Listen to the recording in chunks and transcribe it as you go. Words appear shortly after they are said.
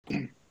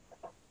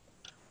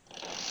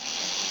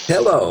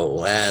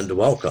Hello and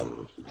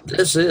welcome.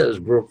 This is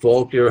Brooke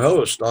Volk, your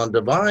host on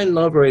Divine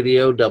Love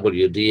Radio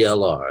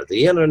WDLR,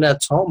 the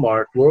Internet's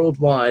hallmark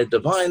worldwide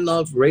Divine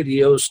Love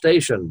radio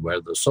station, where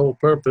the sole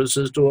purpose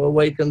is to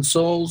awaken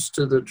souls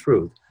to the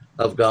truth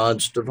of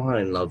God's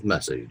divine love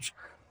message.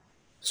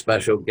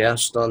 Special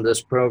guest on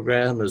this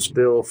program is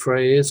Bill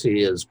Frase.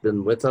 He has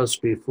been with us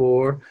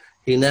before.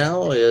 He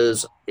now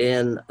is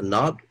in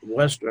not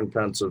Western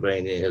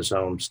Pennsylvania, his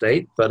home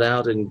state, but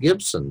out in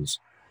Gibsons,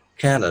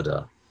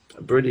 Canada,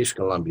 British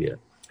Columbia,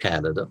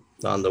 Canada,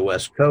 on the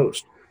West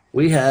Coast.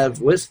 We have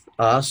with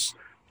us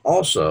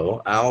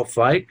also Al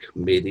Fike,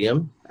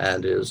 medium,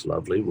 and his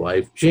lovely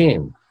wife,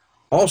 Jeanne,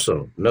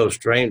 also no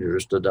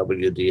strangers to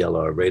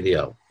WDLR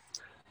radio.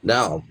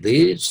 Now,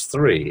 these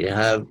three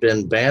have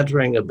been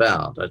bantering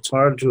about. It's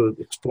hard to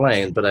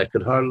explain, but I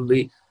could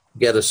hardly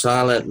get a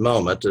silent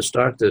moment to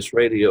start this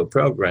radio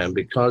program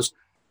because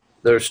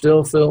they're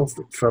still filled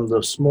from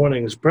this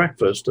morning's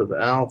breakfast of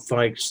Al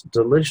Fike's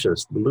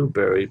delicious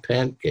blueberry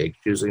pancakes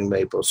using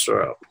maple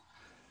syrup.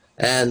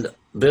 And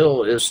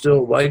Bill is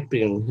still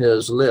wiping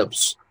his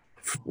lips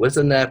with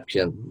a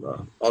napkin.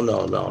 Oh,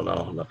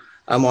 no.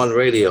 I'm on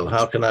radio.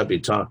 How can I be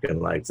talking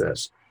like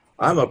this?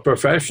 I'm a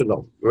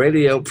professional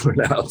radio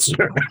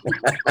pronouncer.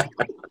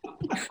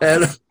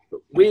 And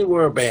we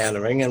were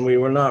bantering, and we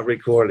were not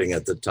recording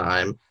at the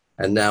time.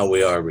 And now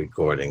we are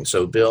recording.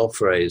 So, Bill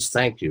Frase,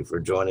 thank you for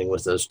joining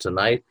with us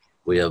tonight.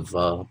 We have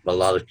a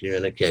lot of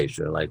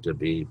communication I'd like to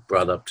be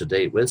brought up to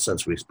date with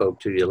since we spoke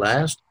to you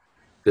last.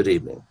 Good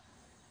evening.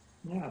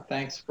 Yeah,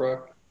 thanks,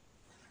 Brooke.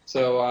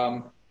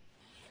 So,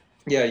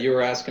 you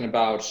were asking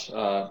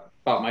about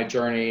my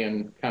journey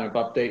and kind of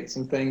updates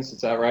and things.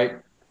 Is that right?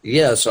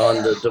 Yes,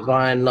 on the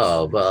divine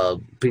love.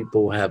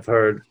 People have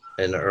heard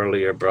in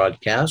earlier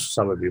broadcasts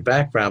some of your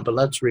background, but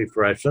let's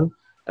refresh them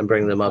and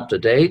bring them up to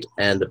date.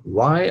 And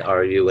why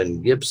are you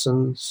in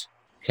Gibsons,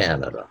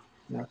 Canada?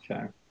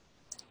 Okay.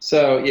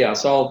 So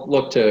I'll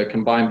look to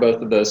combine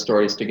both of those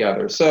stories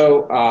together.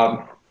 So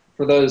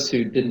for those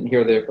who didn't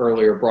hear the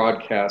earlier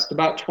broadcast,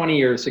 about 20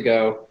 years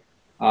ago,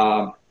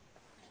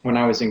 when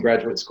I was in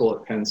graduate school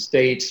at Penn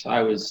State,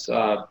 I was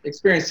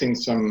experiencing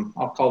some,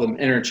 I'll call them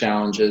inner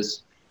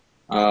challenges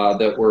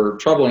that were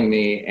troubling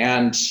me.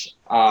 And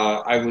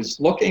I was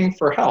looking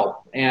for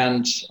help.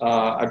 And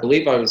I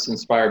believe I was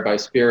inspired by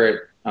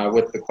Spirit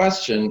with the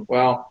question,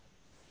 well,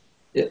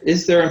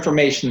 is there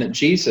information that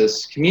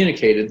Jesus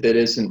communicated that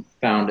isn't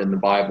found in the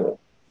Bible?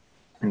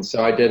 And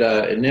so I did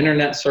an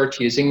internet search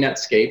using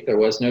Netscape. There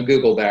was no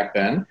Google back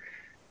then.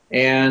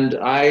 And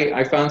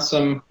I found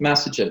some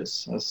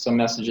messages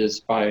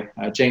by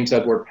James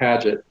Edward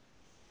Paget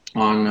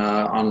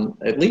on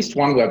at least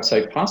one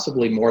website,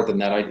 possibly more than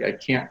that. I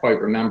can't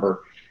quite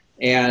remember.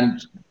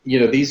 And,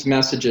 these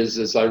messages,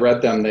 as I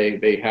read them,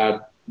 they had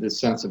this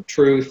sense of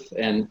truth,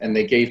 and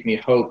they gave me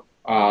hope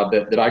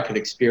that I could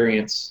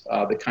experience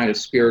the kind of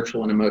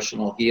spiritual and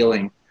emotional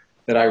healing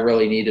that I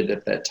really needed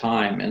at that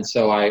time. And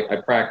so I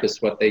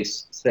practiced what they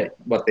said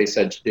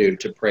to do,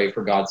 to pray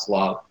for God's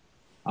love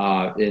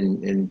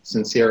in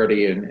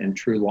sincerity and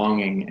true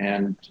longing.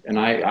 And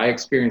I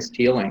experienced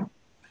healing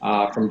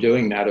from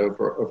doing that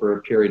over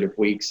a period of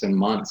weeks and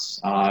months.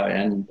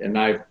 And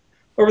I've,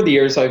 over the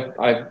years,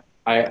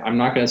 I'm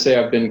not going to say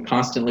I've been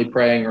constantly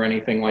praying or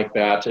anything like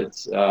that.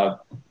 It's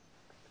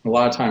a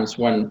lot of times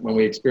when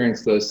we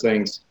experience those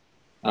things,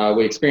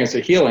 we experience a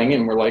healing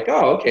and we're like,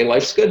 oh, okay,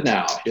 life's good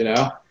now,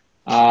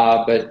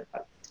 But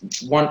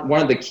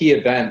one of the key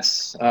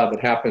events that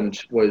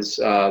happened was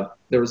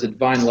there was a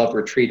Divine Love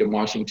retreat in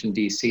Washington,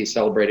 D.C.,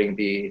 celebrating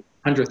the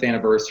 100th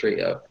anniversary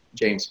of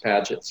James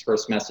Paget's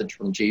first message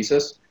from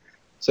Jesus.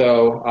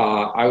 So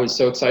I was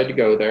so excited to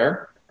go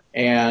there.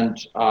 And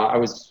I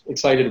was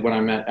excited when I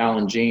met Al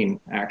and Jeanne,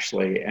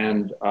 actually.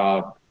 And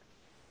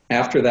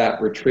after that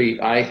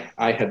retreat, I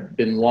had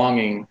been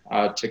longing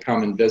to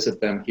come and visit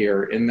them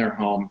here in their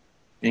home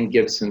in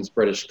Gibsons,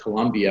 British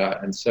Columbia.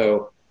 And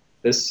so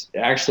this,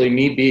 actually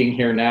me being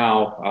here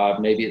now,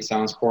 maybe it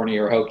sounds corny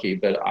or hokey,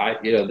 but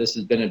this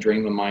has been a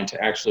dream of mine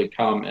to actually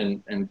come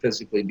and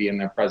physically be in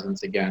their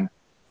presence again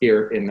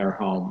here in their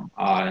home.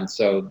 And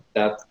so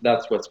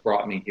that's what's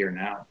brought me here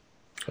now.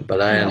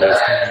 But I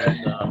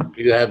understand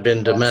you have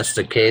been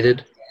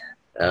domesticated.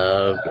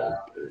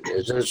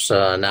 Is this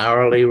an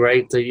hourly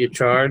rate that you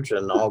charge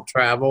and all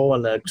travel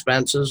and the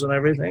expenses and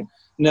everything?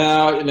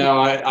 No,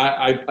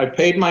 I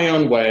paid my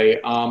own way,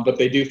 but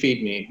they do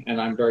feed me,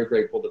 and I'm very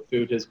grateful. The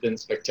food has been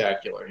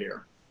spectacular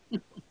here.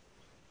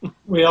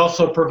 We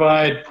also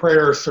provide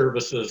prayer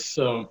services,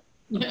 so.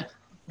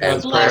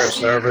 And prayer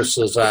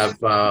services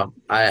I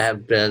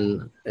have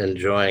been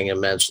enjoying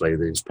immensely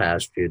these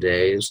past few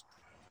days.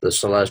 The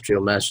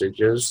celestial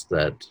messages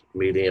that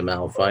Medium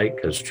Al Fike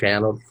has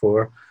channeled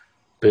for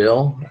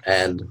Bill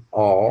and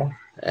all,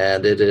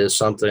 and it is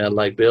something I'd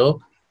like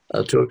Bill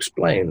to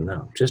explain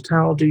now. Just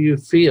how do you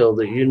feel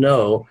that you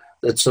know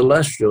that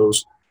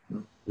celestials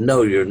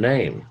know your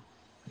name?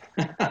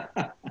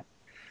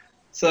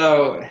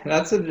 So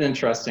that's an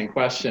interesting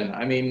question.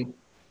 I mean,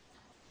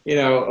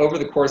 over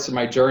the course of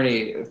my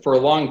journey, for a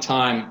long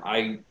time,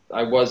 I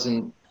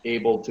wasn't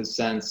able to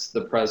sense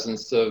the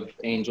presence of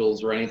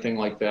angels or anything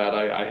like that.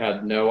 I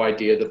had no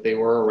idea that they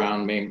were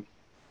around me.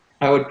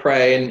 I would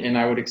pray and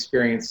I would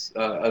experience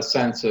a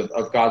sense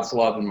of God's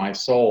love in my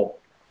soul.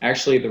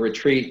 Actually, the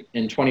retreat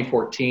in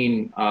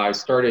 2014, I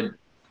started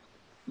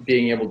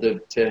being able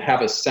to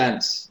have a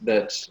sense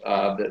that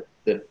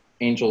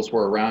angels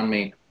were around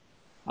me.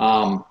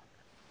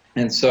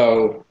 And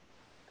so,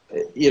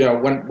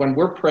 when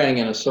we're praying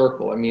in a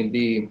circle, I mean,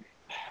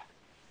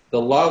 the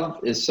love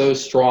is so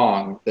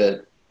strong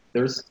that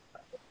there's,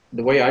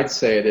 the way I'd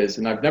say it is,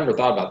 and I've never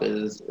thought about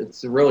this,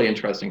 it's a really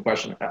interesting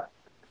question.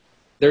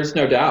 There's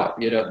no doubt,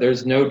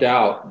 there's no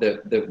doubt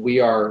that we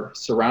are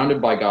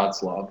surrounded by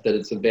God's love, that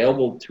it's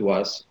available to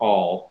us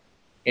all.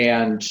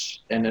 And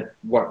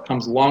what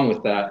comes along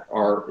with that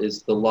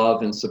is the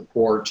love and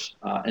support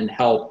and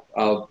help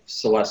of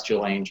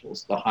celestial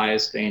angels, the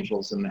highest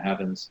angels in the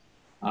heavens,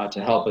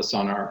 to help us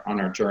on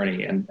our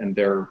journey. And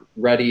they're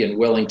ready and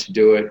willing to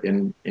do it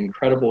in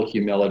incredible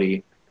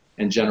humility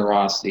and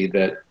generosity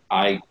that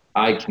I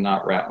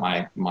cannot wrap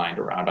my mind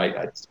around.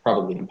 It's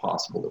probably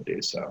impossible to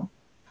do so.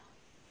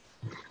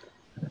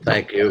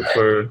 Thank you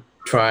for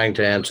trying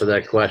to answer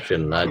that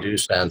question. I do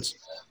sense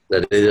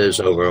that it is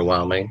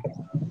overwhelming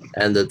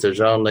and that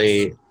there's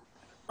only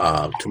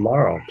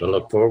tomorrow to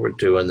look forward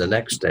to, and the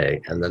next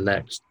day and the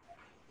next.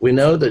 We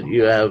know that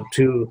you have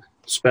two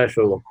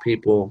special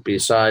people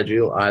beside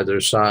you, either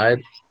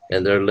side,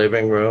 in their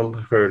living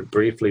room. Heard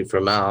briefly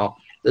from Al.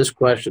 This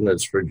question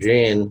is for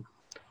Jeanne.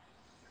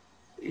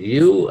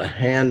 You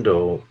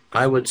handle,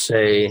 I would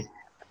say,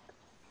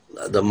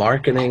 the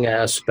marketing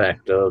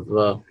aspect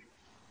of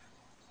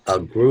a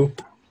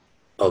group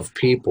of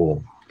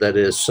people that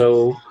is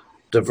so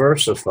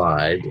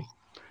diversified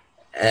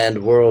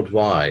and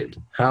worldwide.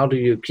 How do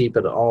you keep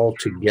it all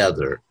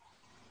together?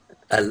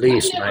 At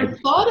least I never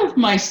thought of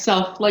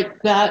myself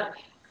like that.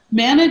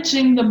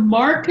 Managing the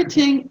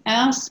marketing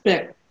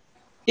aspect,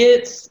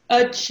 it's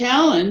a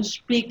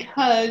challenge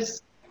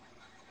because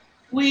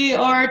we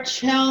are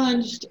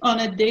challenged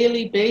on a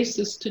daily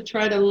basis to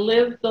try to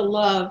live the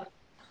love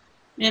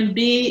and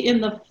be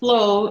in the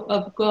flow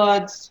of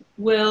God's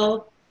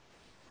will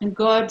and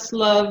God's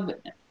love,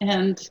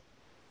 and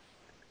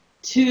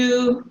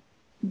to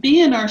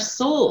be in our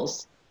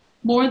souls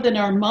more than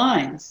our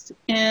minds,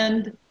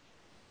 and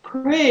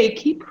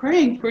keep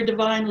praying for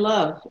divine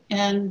love.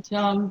 And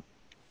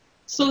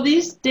so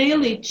these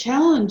daily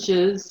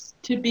challenges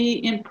to be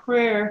in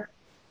prayer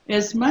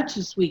as much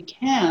as we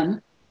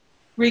can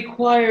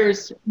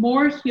requires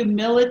more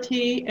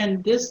humility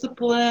and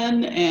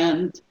discipline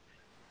and,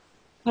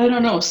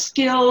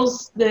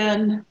 skills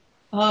than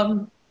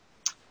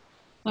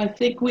I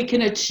think we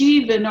can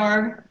achieve in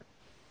our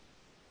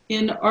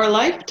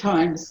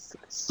lifetimes.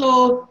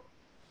 So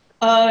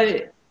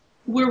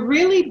we're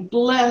really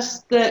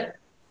blessed that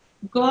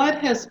God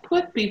has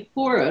put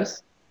before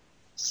us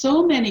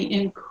so many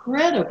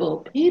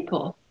incredible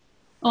people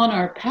on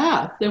our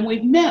path, and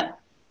we've met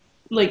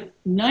like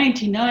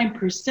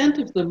 99%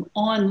 of them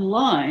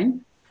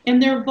online,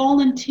 and they're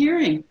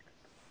volunteering.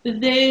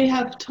 They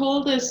have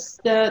told us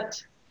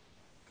that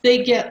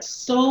they get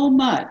so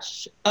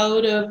much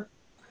out of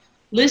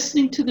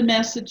listening to the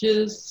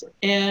messages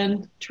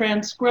and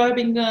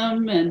transcribing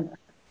them and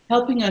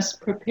helping us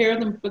prepare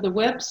them for the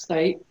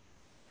website,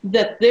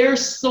 that their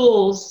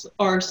souls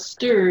are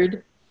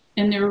stirred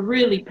and they're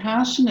really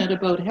passionate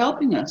about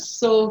helping us.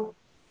 So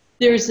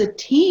there's a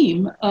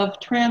team of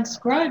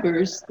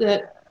transcribers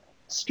that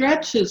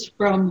stretches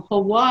from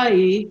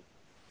Hawaii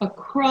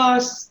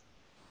across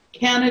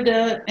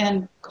Canada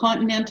and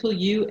continental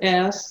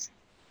US,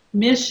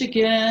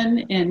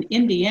 Michigan and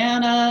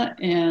Indiana,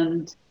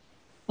 and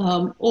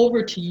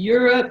over to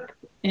Europe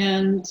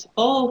and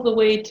all the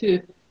way to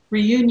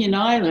Reunion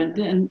Island.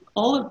 And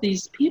all of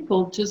these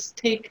people just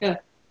take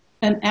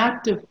an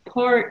active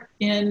part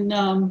in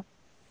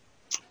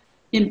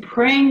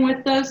praying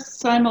with us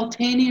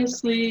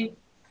simultaneously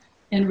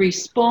and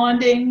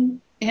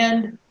responding.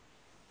 And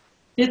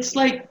it's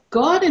like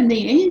God and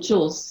the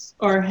angels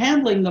are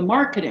handling the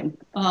marketing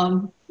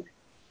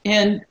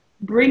and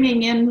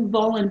bringing in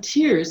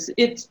volunteers.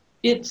 It's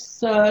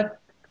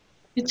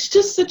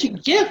just such a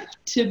gift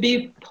to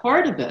be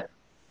part of it.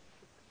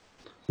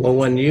 Well,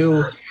 when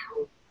you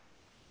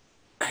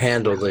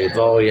handle the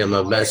volume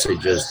of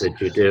messages that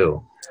you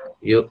do,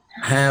 you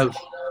have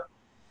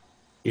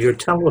your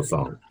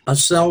telephone, a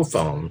cell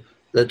phone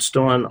that's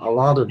doing a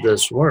lot of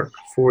this work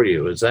for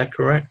you. Is that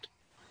correct?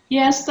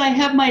 Yes, I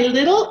have my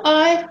little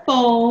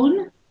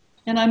iPhone,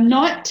 and I'm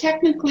not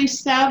technically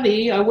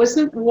savvy. I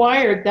wasn't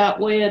wired that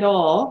way at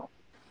all.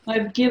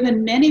 I've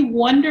given many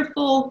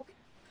wonderful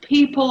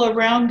people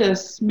around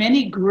us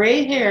many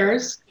gray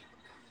hairs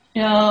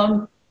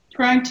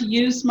trying to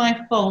use my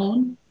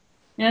phone,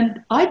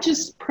 and I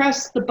just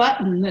press the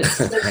button that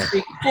says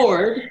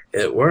record.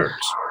 It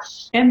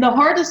works. And the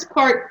hardest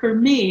part for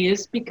me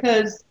is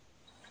because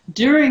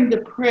during the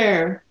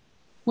prayer,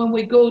 when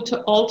we go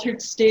to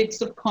altered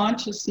states of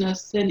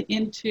consciousness and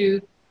into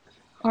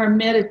our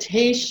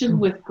meditation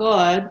with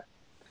God,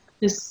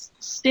 this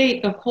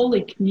state of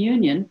Holy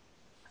Communion,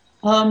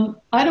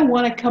 I don't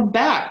want to come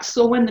back.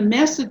 So when the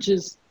message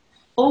is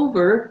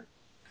over,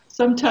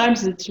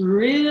 sometimes it's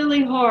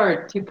really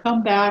hard to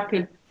come back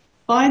and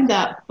find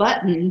that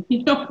button,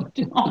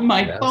 on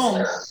my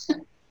phone.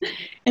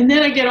 And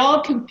then I get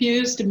all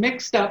confused and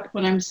mixed up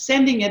when I'm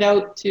sending it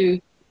out to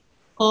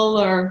all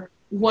our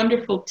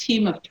wonderful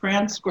team of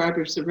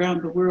transcribers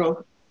around the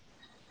world.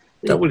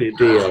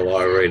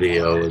 WDLR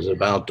radio is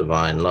about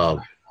divine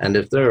love. And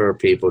if there are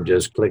people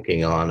just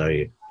clicking on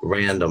a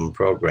random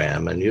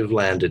program and you've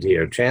landed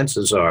here,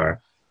 chances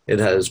are it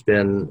has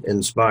been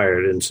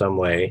inspired in some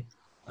way,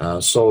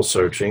 soul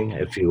searching,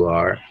 if you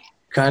are,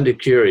 kind of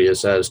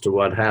curious as to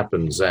what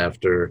happens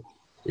after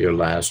your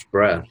last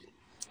breath.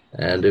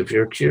 And if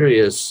you're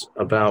curious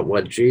about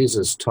what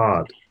Jesus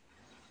taught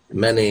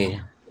many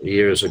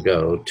years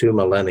ago, 2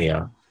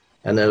 millennia,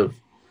 and of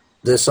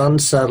this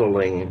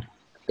unsettling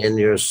in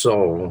your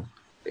soul,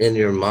 in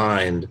your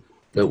mind,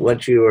 that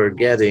what you are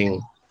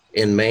getting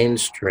in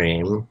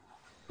mainstream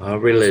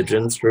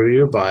religion through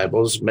your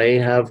Bibles may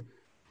have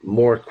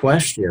more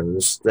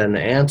questions than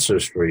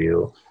answers for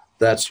you.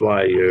 That's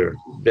why you've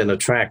been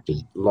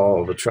attracted,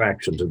 law of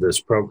attraction, to this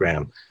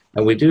program.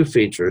 And we do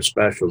feature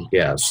special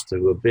guests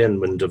who have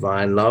been in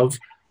divine love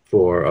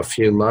for a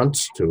few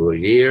months to a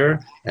year,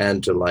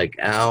 and to like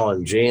Al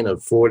and Jeanne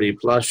of 40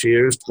 plus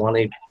years,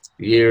 20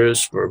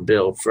 years for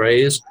Bill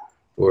Frase,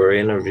 who we're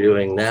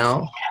interviewing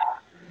now.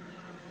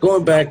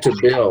 Going back to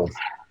Bill,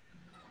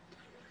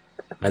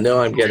 I know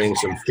I'm getting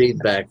some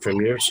feedback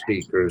from your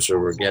speakers, or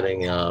we're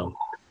getting,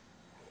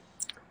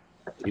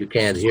 you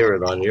can't hear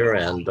it on your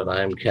end, but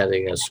I'm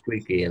getting a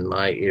squeaky in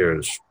my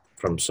ears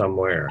from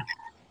somewhere.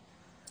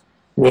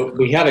 Well,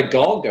 we had a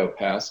gull go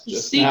past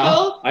just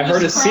Seagull? now. I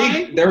heard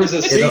there was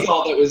a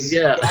seagull that was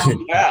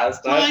going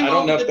past. I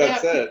don't know if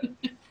that's it.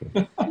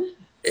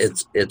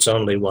 It's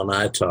only when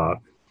I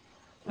talk,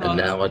 and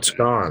now it's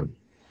gone.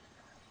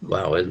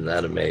 Wow, isn't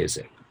that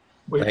amazing?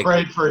 We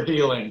prayed for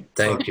healing.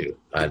 Thank you.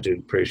 I do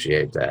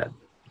appreciate that.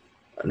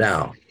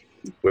 Now,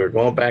 we're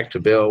going back to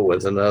Bill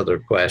with another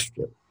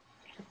question.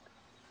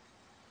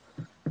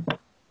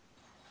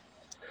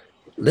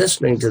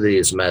 Listening to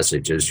these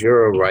messages,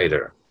 you're a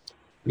writer.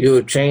 You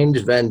have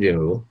changed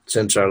venue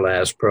since our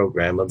last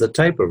program of the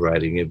type of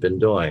writing you've been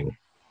doing.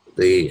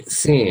 The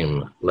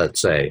theme,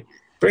 let's say.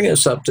 Bring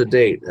us up to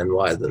date, and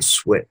why the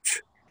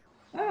switch?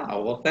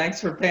 Oh, well, thanks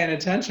for paying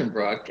attention,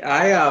 Brooke.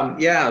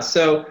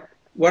 So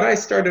what I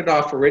started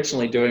off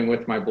originally doing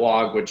with my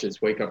blog, which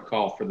is Wake Up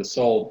Call for the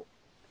Soul,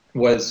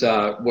 was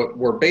what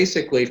were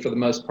basically, for the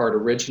most part,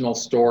 original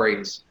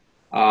stories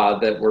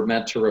that were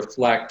meant to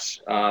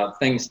reflect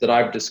things that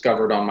I've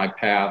discovered on my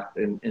path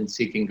in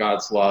seeking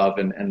God's love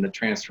and the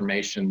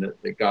transformation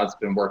that God's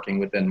been working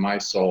within my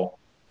soul.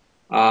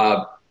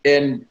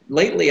 And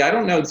lately, I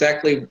don't know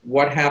exactly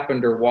what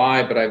happened or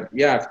why, but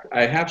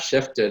I have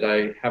shifted.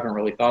 I haven't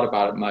really thought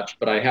about it much,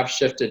 but I have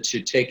shifted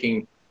to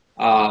taking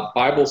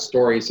Bible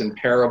stories and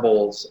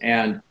parables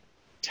and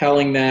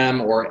telling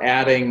them, or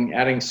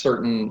adding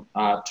certain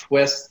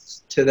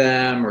twists to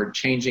them, or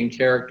changing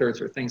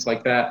characters or things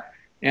like that.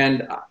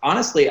 And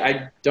honestly,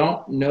 I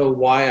don't know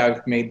why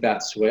I've made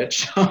that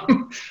switch.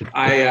 But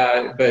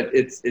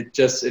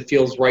it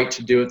feels right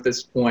to do at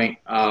this point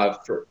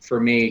for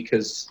me,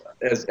 because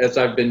as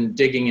I've been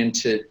digging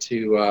into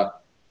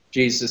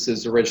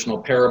Jesus's original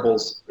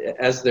parables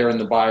as they're in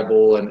the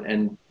Bible,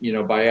 and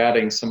by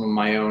adding some of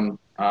my own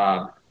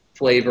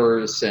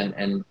flavors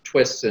and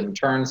twists and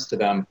turns to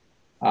them,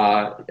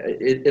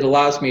 it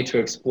allows me to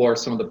explore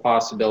some of the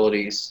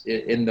possibilities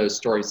in those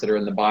stories that are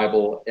in the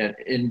Bible, and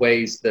in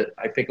ways that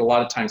I think a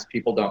lot of times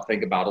people don't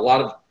think about. A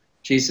lot of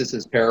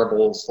Jesus's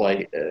parables,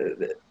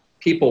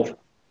 people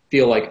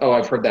feel like, oh,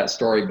 I've heard that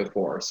story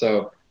before.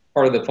 So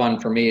part of the fun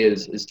for me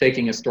is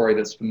taking a story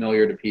that's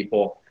familiar to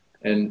people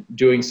and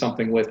doing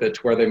something with it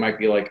to where they might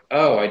be like,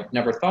 oh, I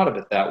never thought of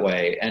it that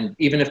way. And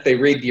even if they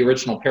read the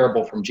original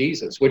parable from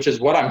Jesus, which is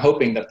what I'm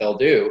hoping that they'll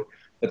do,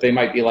 that they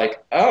might be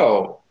like,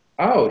 oh,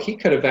 he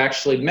could have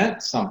actually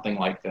meant something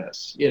like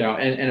this,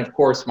 and of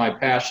course my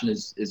passion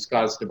is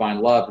God's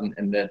divine love,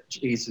 and that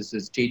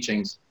Jesus's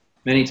teachings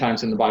many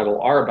times in the Bible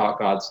are about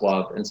God's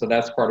love. And so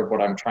that's part of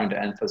what I'm trying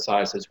to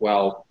emphasize as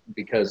well,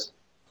 because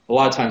a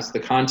lot of times the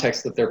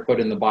context that they're put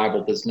in the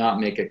Bible does not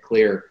make it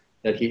clear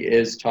that he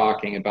is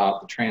talking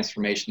about the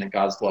transformation that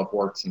God's love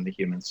works in the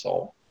human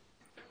soul.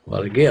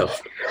 What a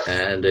gift.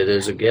 And it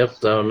is a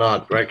gift, though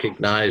not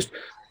recognized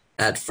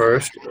at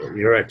first.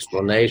 Your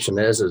explanation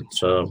is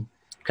it's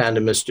kind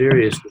of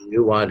mysterious to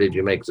you. Why did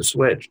you make the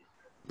switch?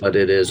 But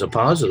it is a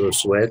positive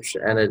switch,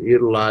 and it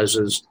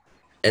utilizes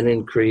an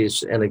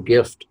increase in a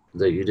gift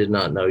that you did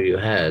not know you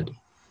had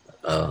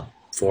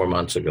 4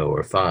 months ago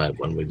or 5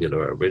 when we did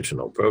our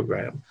original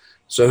program.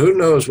 So who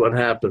knows what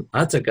happened?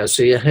 I think I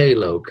see a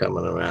halo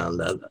coming around.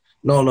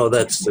 No,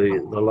 that's the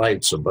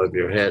lights above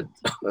your head.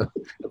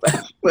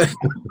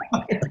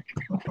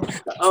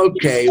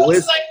 Okay,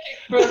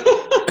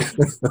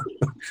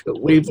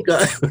 we've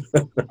got...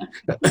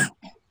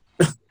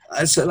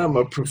 I said, I'm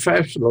a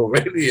professional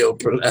radio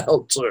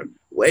pronouncer.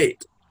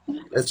 Wait,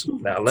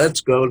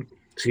 let's go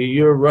So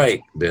you're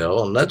right,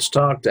 Bill, and let's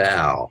talk to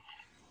Al.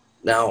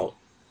 Now,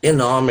 in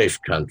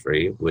Amish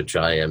country, which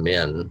I am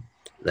in,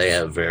 they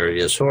have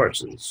various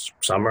horses.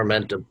 Some are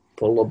meant to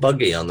pull a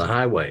buggy on the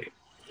highway,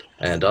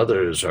 and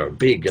others are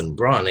big and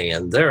brawny,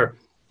 and they're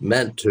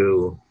meant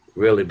to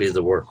really be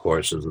the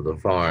workhorses of the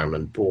farm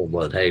and pull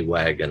the hay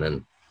wagon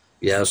and,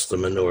 yes, the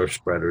manure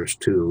spreaders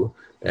too,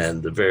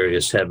 and the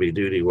various heavy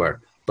duty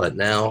work. But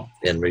now,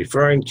 in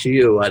referring to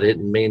you, I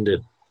didn't mean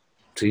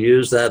to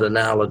use that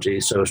analogy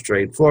so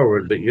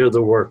straightforward, but you're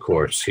the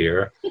workhorse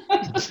here.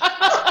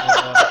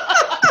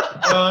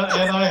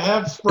 And I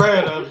have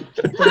spread a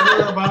fair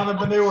amount of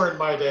manure in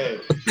my day.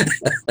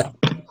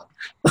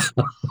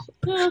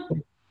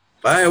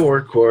 By a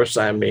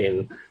workhorse, I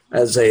mean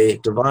as a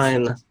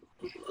divine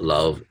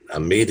love, a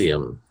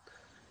medium.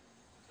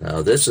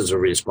 Now, this is a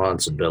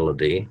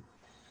responsibility,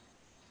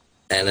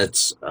 and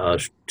it's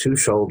two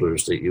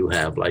shoulders that you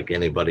have like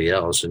anybody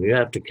else, and you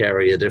have to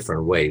carry a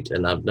different weight.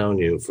 And I've known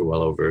you for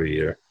well over a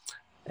year,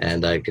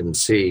 and I can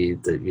see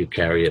that you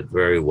carry it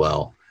very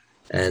well.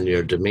 And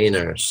your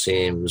demeanor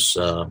seems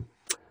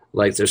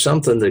like there's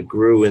something that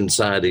grew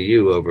inside of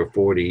you over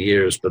 40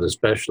 years, but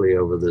especially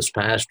over this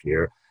past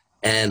year.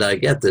 And I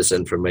get this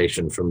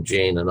information from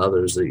Jeanne and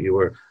others that you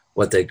were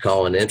what they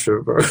call an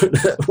introvert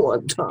at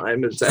one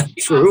time. Is that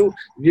true?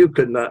 You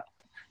could not.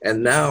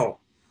 And now,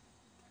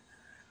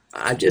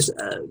 I just,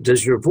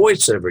 does your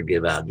voice ever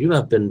give out? You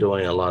have been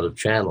doing a lot of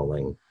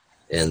channeling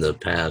in the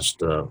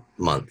past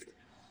month.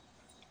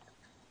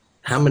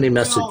 How many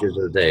messages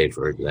a day,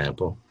 for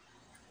example?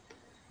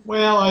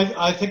 Well,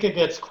 I think it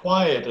gets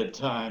quiet at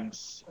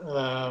times.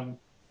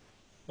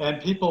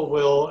 And people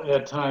will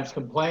at times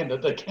complain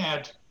that they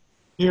can't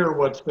hear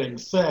what's being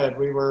said.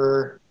 We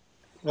were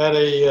at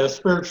a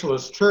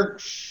spiritualist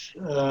church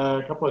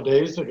a couple of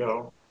days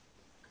ago,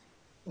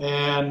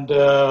 and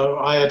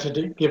I had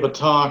to give a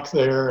talk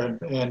there,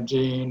 and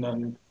Jeanne,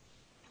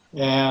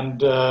 and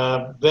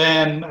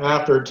then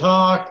after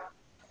talk,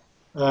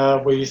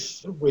 we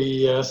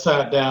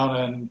sat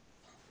down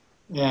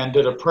and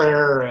did a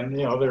prayer, and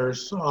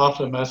there's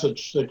often a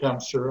message that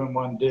comes through, and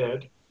one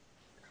did,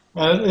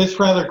 and it's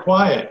rather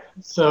quiet.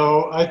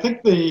 So I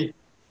think the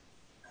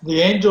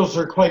angels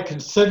are quite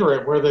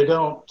considerate, where they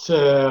don't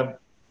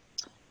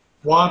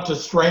want to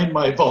strain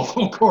my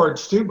vocal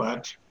cords too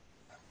much,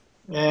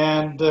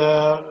 and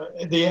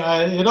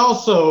it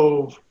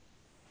also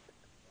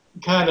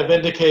kind of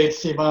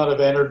indicates the amount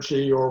of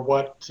energy or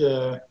what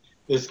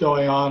is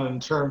going on in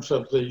terms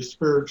of the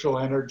spiritual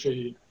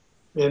energy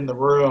in the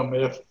room.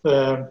 If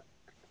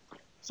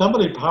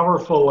somebody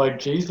powerful like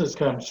Jesus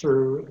comes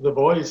through, the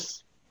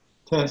voice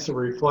tends to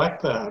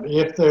reflect that.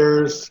 If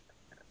there's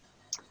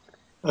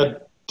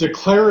a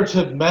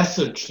declarative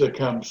message that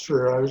comes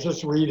through, I was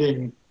just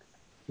reading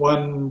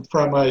one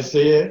from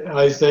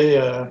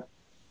Isaiah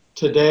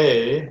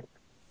today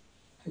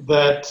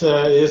that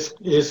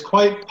is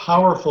quite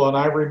powerful, and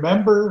I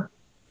remember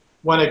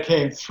when it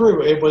came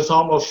through, it was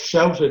almost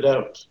shouted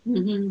out.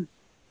 Mm-hmm.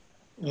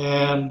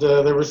 And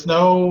there was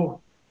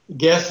no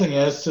guessing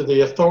as to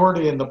the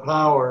authority and the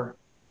power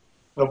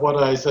of what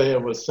Isaiah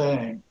was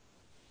saying.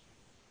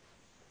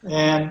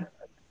 And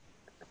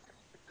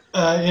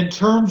in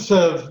terms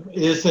of,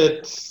 is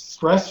it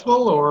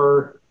stressful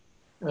or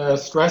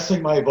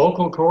stressing my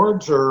vocal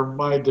cords or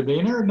my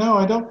demeanor? No,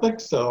 I don't think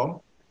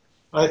so.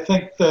 I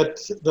think that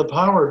the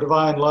power of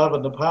divine love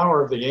and the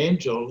power of the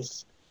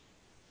angels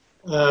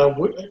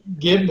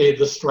give me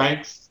the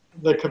strength,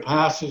 the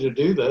capacity to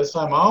do this.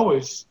 I'm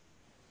always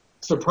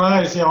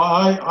surprised.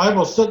 I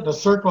will sit in a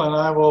circle and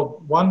I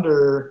will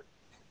wonder,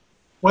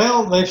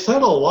 well, they've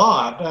said a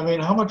lot. I mean,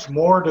 how much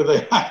more do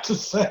they have to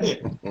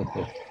say?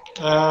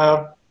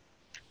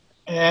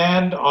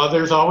 And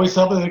there's always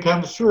something that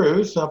comes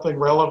through, something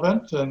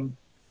relevant and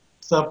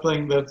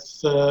something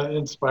that's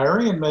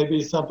inspiring, and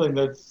maybe something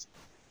that's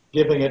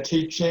giving a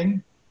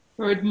teaching.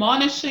 Or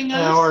admonishing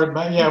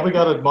us. We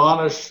got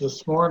admonished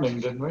this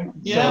morning, didn't we?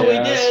 Yeah,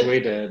 yes, we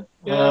did.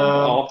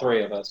 All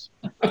three of us.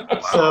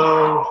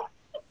 So,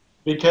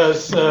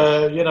 because,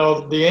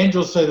 the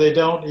angels say they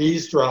don't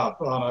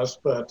eavesdrop on us,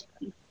 but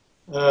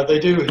they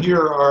do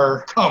hear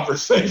our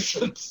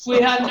conversations. We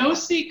have no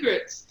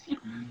secrets.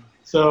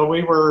 So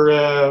we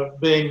were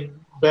being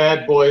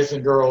bad boys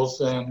and girls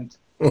and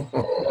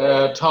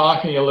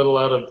talking a little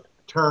out of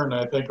turn,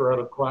 I think, or out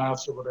of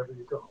class or whatever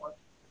you call it.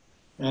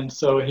 And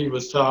so he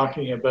was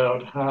talking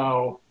about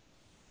how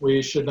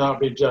we should not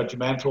be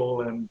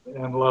judgmental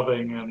and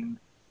loving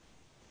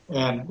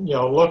and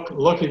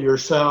look at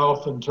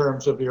yourself in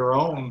terms of your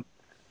own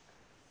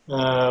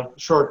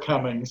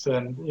shortcomings,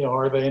 and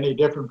are they any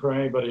different from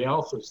anybody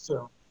else's?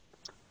 So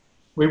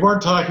we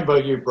weren't talking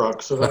about you,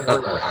 Brooke. So that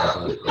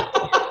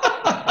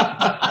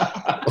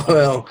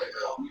Well,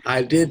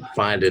 I did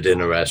find it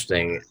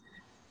interesting.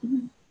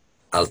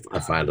 I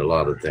find a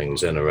lot of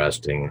things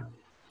interesting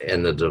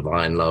in the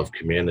divine love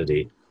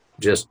community.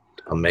 Just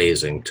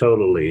amazing,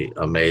 totally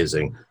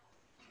amazing.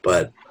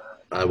 But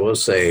I will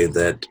say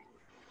that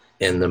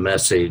in the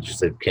message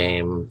that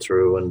came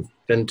through and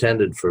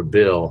intended for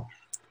Bill,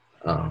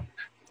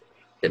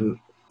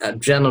 a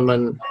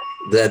gentleman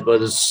that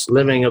was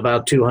living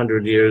about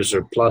 200 years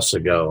or plus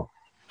ago,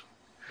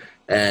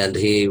 and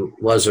he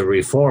was a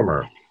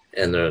reformer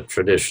in the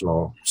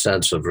traditional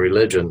sense of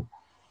religion.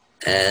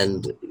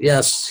 And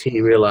yes,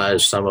 he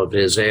realized some of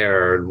his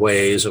erred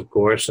ways, of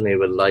course, and he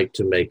would like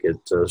to make it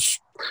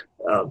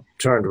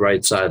turned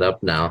right side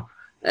up now.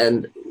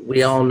 And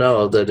we all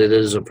know that it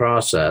is a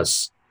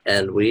process,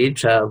 and we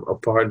each have a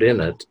part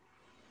in it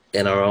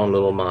in our own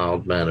little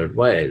mild-mannered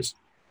ways.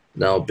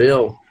 Now,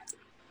 Bill,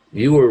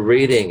 you were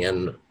reading,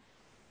 and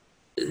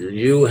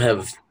you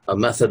have a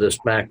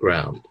Methodist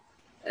background,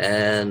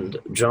 and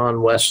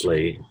John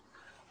Wesley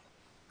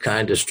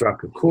kind of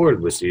struck a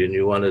chord with you, and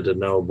you wanted to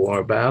know more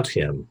about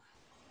him.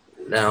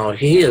 Now,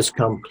 he has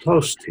come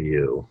close to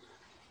you,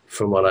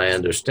 from what I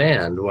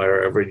understand.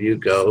 Wherever you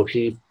go,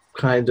 he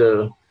kind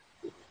of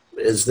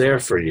is there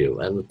for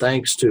you. And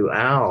thanks to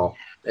Al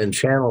and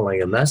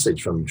channeling a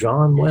message from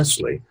John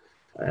Wesley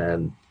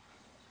and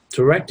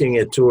directing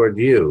it toward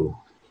you,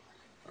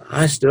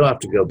 I still have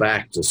to go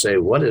back to say,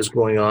 what is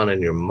going on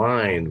in your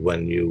mind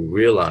when you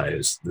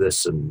realize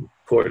this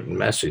important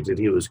message that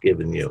he was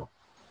giving you?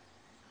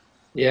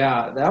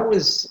 Yeah, that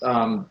was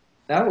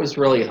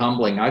really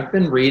humbling. I've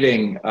been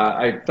reading.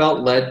 I felt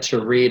led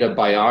to read a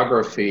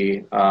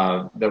biography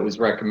that was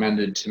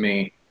recommended to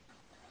me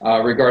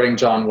regarding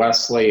John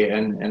Wesley,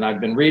 and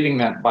I've been reading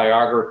that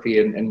biography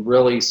and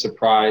really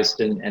surprised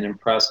and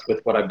impressed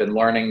with what I've been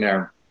learning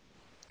there,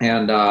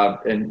 and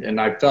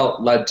I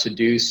felt led to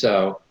do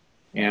so,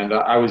 and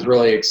I was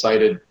really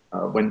excited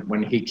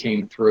when he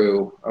came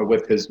through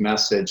with his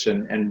message,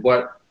 and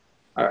what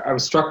I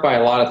was struck by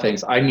a lot of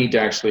things. I need to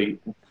actually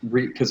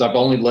because I've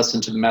only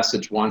listened to the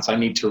message once. I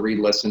need to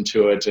re-listen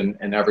to it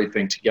and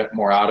everything to get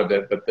more out of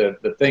it. But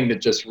the thing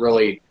that just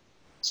really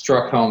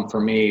struck home for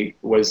me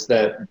was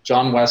that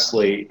John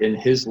Wesley, in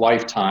his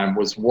lifetime,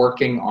 was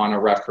working on a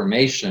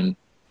reformation.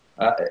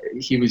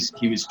 He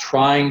was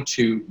trying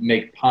to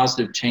make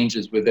positive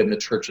changes within the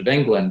Church of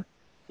England.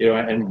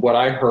 And what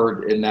I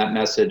heard in that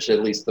message,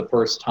 at least the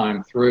first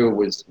time through,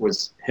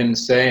 was him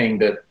saying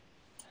that,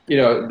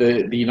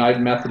 the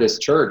United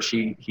Methodist Church,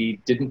 he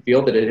didn't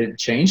feel that it had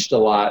changed a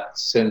lot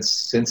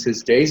since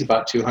his days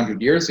about 200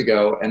 years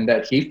ago, and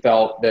that he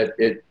felt that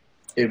it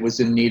was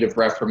in need of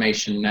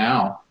reformation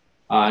now.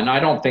 And I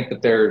don't think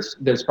that there's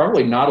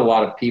probably not a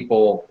lot of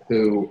people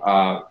who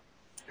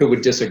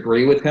would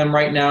disagree with him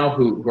right now,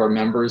 who are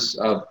members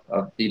of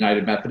the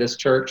United Methodist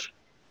Church.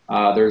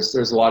 There's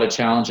a lot of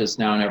challenges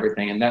now and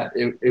everything, and that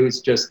it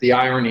was just the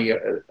irony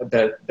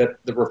that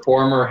the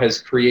reformer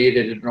has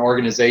created an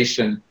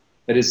organization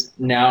that is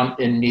now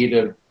in need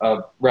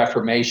of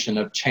reformation,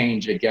 of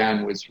change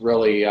again, was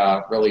really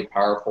really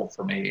powerful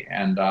for me.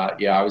 And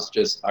I was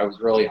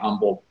really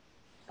humbled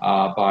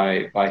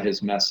by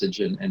his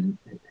message and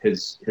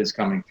his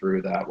coming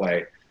through that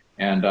way.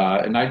 And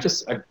I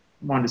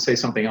wanted to say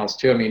something else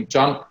too. I mean,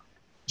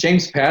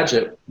 James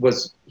Paget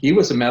was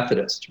a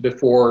Methodist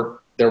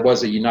before there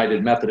was a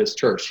United Methodist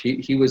Church.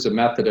 He was a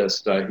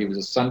Methodist. He was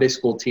a Sunday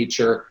school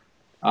teacher,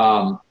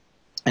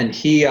 and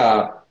he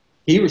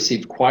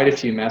received quite a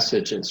few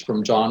messages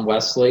from John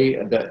Wesley,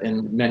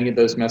 and many of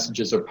those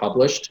messages are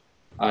published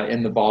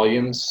in the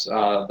volumes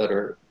that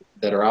are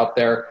out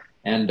there.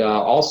 And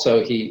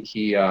also,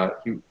 he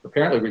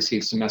apparently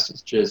received some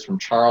messages from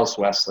Charles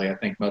Wesley. I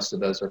think most of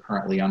those are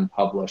currently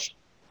unpublished.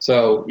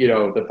 So,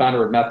 the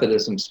founder of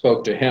Methodism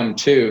spoke to him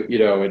too,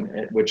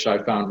 which I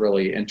found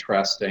really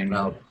interesting.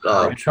 Now,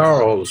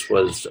 Charles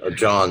was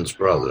John's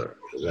brother.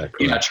 Is that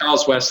correct? Yeah,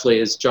 Charles Wesley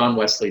is John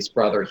Wesley's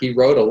brother. He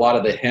wrote a lot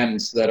of the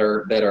hymns that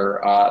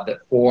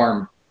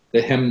form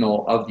the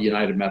hymnal of the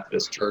United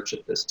Methodist Church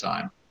at this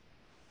time.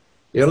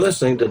 You're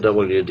listening to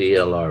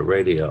WDLR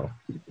Radio,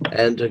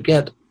 and to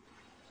get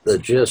the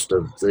gist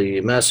of the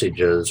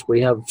messages,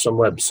 we have some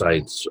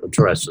websites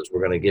addresses we're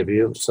going to give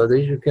you so that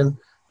you can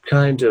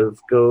kind of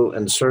go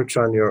and search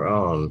on your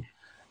own.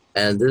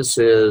 And this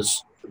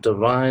is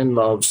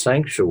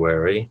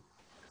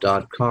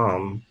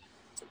divinelovesanctuary.com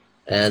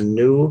and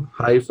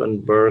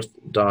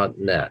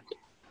new-birth.net.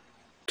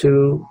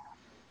 Two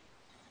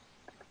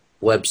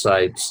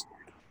websites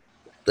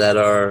that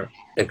are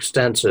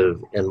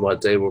extensive in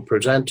what they will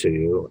present to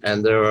you,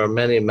 and there are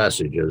many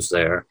messages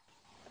there.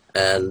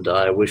 And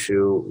I wish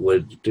you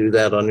would do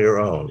that on your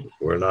own.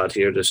 We're not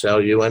here to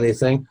sell you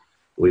anything.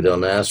 We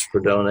don't ask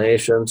for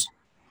donations.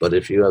 But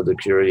if you have the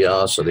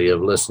curiosity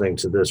of listening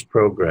to this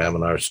program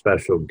and our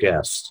special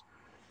guests,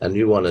 and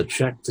you want to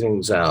check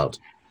things out,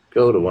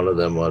 go to one of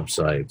them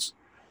websites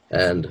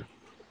and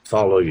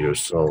follow your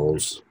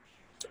soul's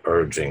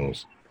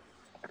urgings.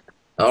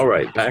 All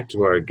right, back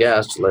to our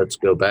guests. Let's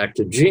go back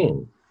to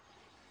Jeanne.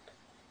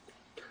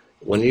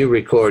 When you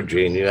record,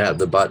 Jeanne, you have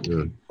the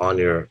button on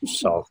your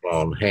cell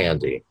phone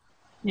handy.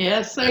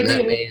 Yes, I and do.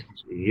 That means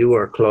you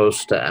are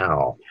close to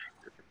Al.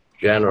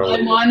 Generally,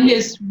 I'm on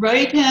his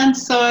right-hand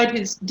side,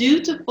 his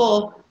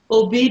dutiful,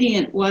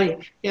 obedient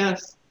wife.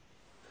 Yes.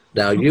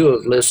 now you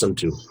have listened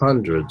to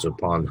hundreds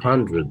upon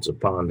hundreds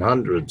upon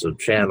hundreds of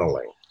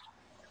channeling.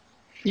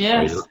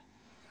 Yes.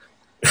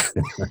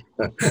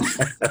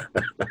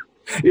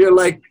 You're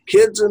like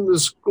kids in the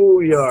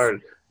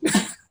schoolyard.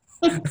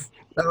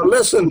 Now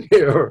listen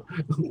here,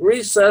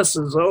 recess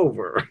is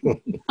over.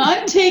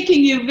 I'm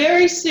taking you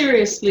very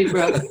seriously,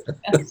 brother.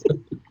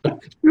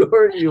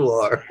 Sure you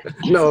are.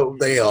 No,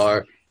 they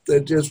are. They're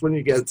just when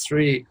you get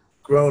three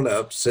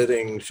grown-ups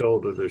sitting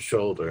shoulder to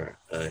shoulder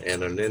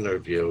in an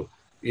interview,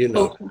 you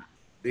know,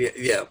 Okay.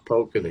 yeah,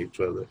 poking each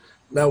other.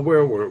 Now,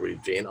 where were we,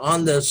 Jeanne?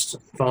 On this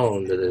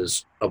phone that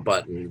is a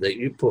button that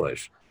you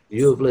push,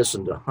 you have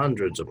listened to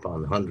hundreds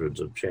upon hundreds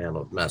of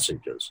channeled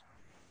messages.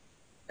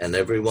 And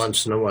every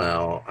once in a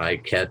while, I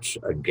catch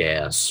a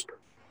gasp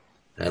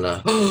and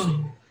a,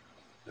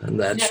 and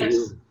that's Yes.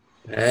 you.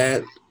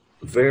 And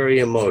very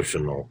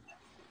emotional.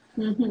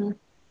 Hmm.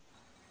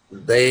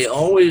 They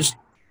always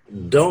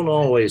don't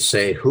always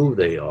say who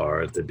they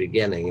are at the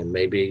beginning and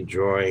maybe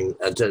during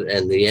and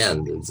the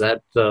end. Is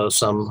that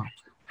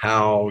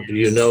somehow, do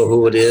you know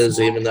who it is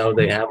even though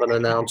they haven't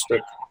announced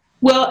it?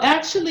 Well,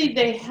 actually,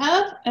 they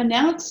have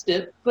announced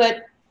it,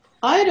 but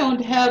I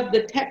don't have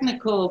the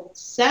technical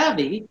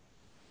savvy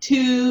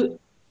to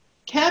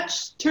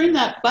turn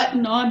that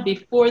button on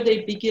before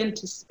they begin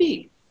to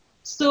speak.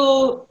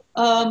 So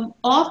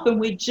often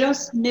we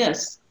just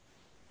miss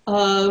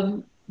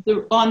on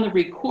the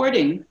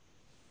recording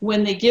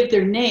when they give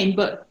their name,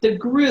 but the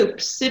group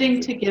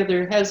sitting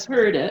together has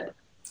heard it,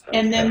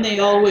 and then they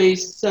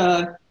always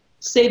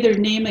say their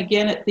name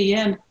again at the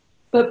end.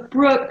 But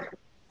Brooke,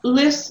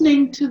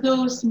 listening to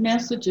those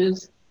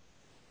messages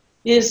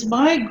is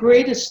my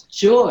greatest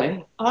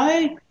joy.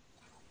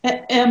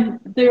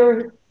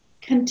 They're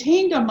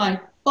contained on my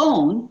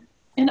phone,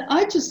 and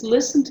I just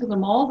listen to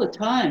them all the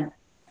time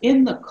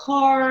in the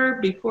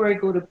car, before I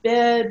go to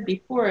bed,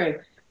 before I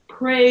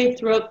pray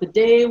throughout the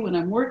day, when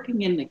I'm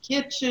working in the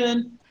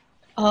kitchen.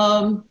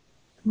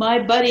 My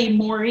buddy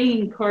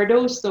Maureen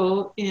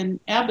Cardoso in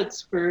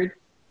Abbotsford,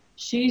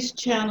 she's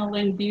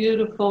channeling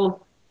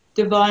beautiful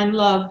divine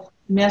love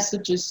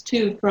messages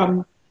too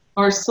from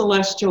our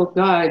celestial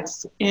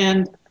guides.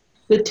 And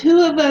the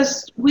two of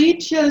us, we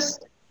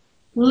just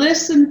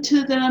listen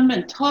to them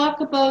and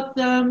talk about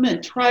them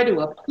and try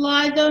to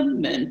apply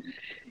them, and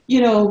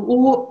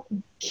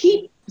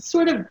keep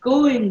sort of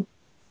going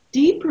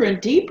deeper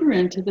and deeper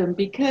into them,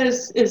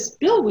 because as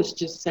Bill was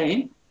just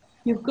saying,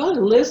 you've got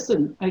to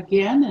listen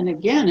again and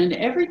again, and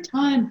every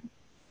time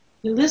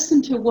you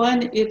listen to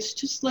one, it's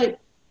just like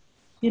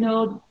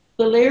the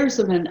layers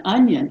of an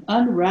onion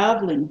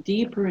unraveling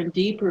deeper and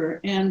deeper.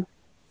 And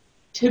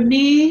to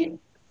me,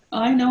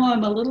 I know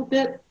I'm a little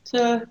bit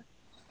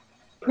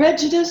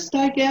prejudiced,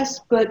 I guess,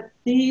 but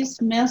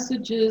these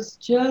messages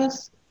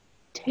just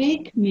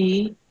take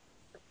me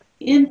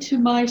into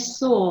my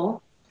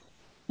soul,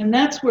 and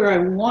that's where I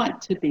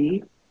want to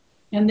be.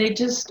 And they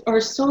just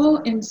are so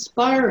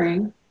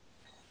inspiring.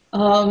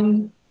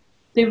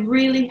 They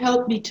really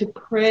help me to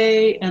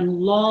pray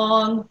and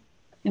long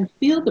and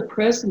feel the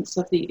presence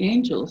of the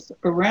angels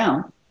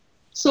around.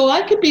 So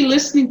I could be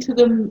listening to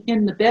them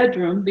in the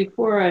bedroom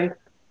before I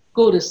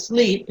go to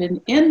sleep,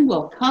 and in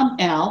will come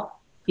Al.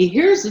 He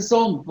hears his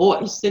own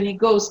voice and he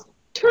goes,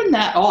 "Turn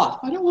that off.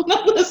 I don't want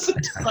to listen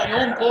to my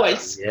own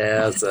voice."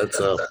 Yes,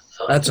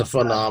 that's a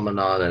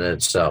phenomenon in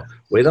itself.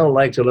 We don't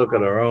like to look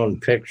at our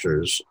own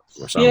pictures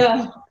or something,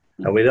 Yeah.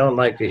 and we don't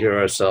like to hear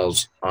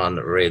ourselves on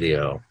the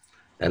radio,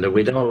 and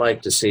we don't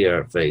like to see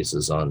our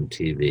faces on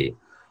TV.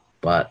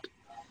 But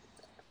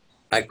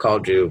I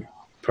called you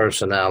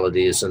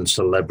personalities and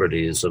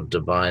celebrities of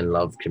Divine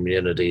Love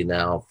community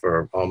now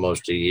for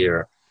almost a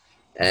year.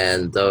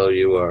 And though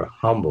you are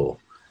humble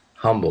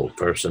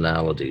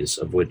personalities,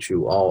 of which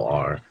you all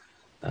are,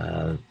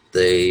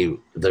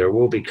 there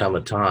will become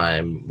a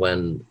time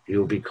when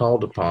you'll be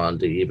called upon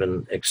to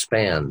even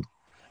expand.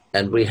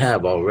 And we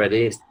have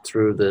already,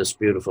 through this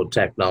beautiful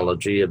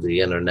technology of the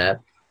internet,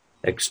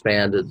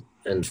 expanded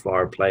in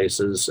far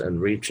places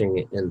and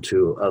reaching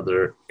into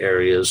other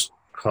areas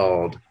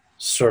called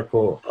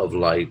Circle of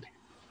Light.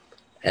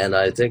 And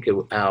I think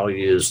Al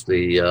used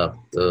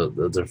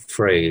the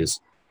phrase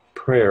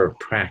prayer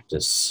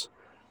practice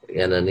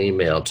in an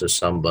email to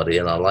somebody,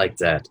 and I like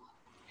that.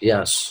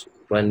 Yes,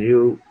 when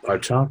you are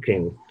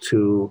talking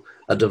to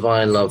a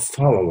divine love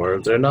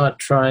follower, they're not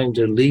trying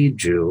to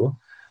lead you.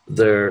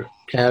 They're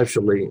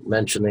casually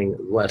mentioning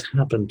what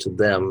happened to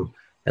them.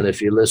 And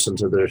if you listen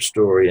to their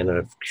story and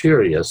are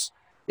curious,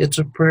 it's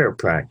a prayer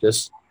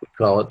practice. We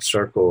call it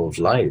Circle of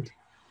Light.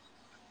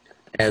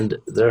 And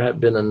there have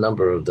been a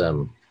number of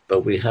them,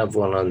 but we have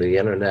one on the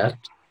internet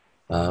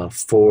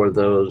for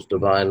those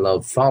divine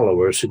love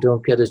followers who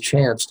don't get a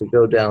chance to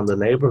go down the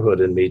neighborhood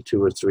and meet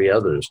two or three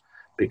others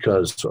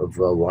because of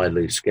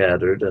widely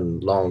scattered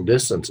and long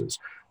distances.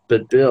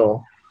 But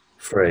Bill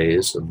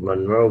Frase of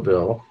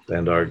Monroeville,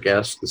 and our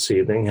guest this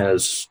evening,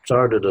 has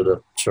started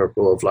a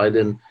Circle of Light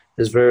in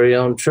his very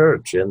own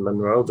church in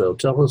Monroeville.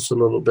 Tell us a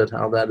little bit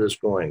how that is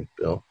going,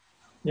 Bill.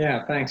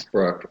 Yeah, thanks,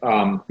 Brooke.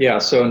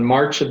 So in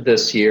March of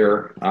this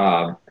year,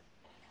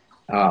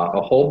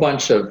 a whole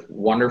bunch of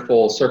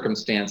wonderful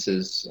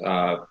circumstances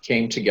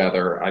came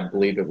together. I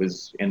believe it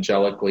was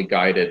angelically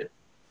guided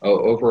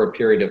over a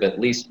period of at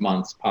least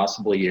months,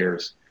 possibly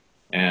years.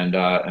 And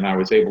I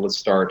was able to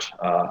start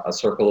a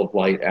circle of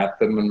light at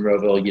the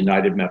Monroeville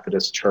United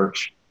Methodist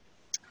Church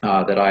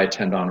that I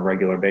attend on a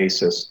regular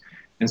basis.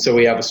 And so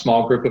we have a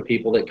small group of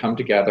people that come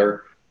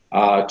together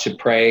to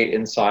pray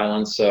in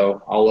silence.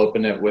 So I'll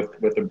open it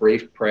with a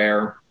brief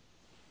prayer.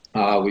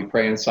 We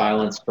pray in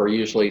silence for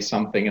usually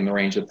something in the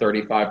range of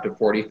 35 to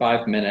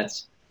 45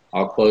 minutes.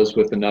 I'll close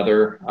with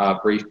another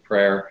brief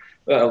prayer.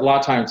 A lot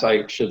of times,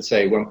 I should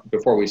say,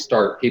 before we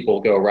start, people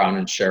go around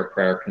and share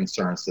prayer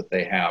concerns that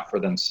they have for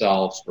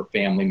themselves, for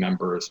family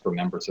members, for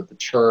members of the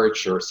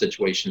church, or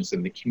situations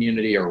in the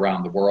community or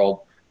around the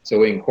world. So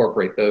we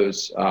incorporate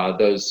those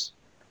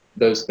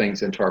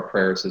things into our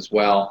prayers as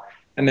well.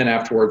 And then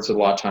afterwards, a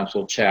lot of times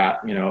we'll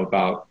chat,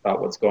 about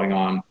what's going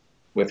on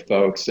with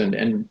folks. And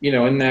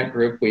in that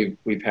group,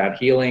 we've had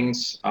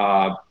healings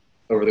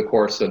over the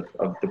course of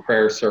the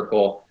prayer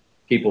circle.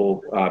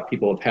 People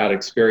have had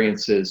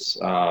experiences.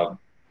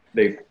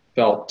 They've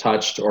felt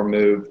touched or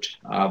moved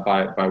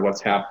by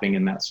what's happening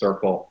in that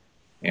circle,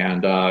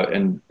 and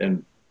I'm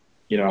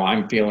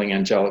feeling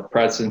angelic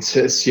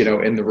presences,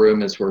 in the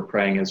room as we're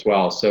praying as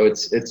well. So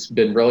it's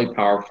been really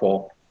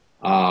powerful,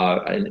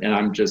 and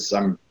I'm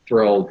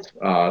thrilled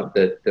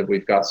that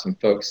we've got some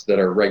folks that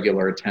are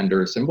regular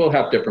attenders, and we'll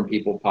have different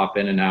people pop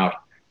in and out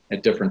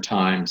at different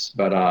times.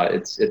 But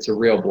it's a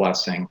real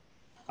blessing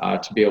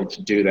to be able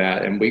to do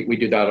that, and we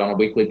do that on a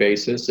weekly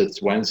basis.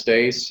 It's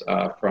Wednesdays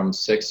from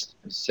 6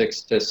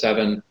 to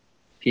 7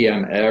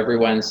 p.m. every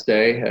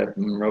Wednesday at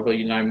Monroeville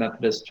United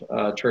Methodist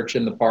Church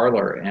in the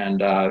parlor,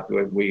 and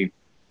we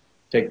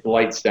take the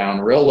lights down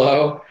real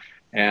low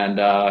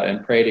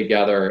and pray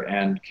together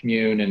and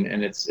commune,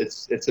 and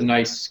it's a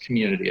nice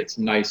community. It's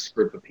a nice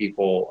group of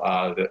people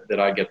that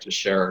I get to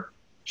share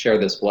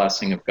this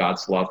blessing of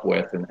God's love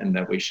with, and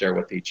that we share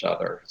with each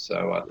other.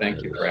 So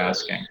thank you for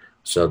asking.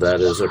 So that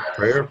is a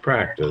prayer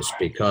practice,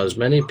 because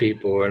many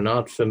people are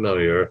not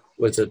familiar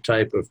with the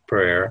type of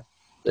prayer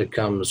that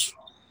comes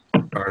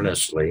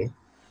earnestly.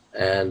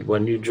 And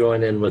when you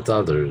join in with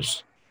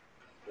others,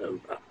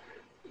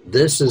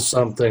 this is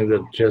something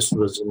that just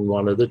was in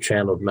one of the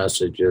channeled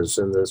messages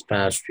in this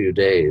past few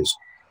days.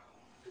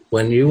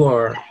 When you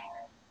are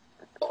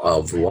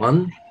of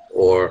one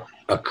or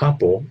a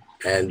couple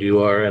and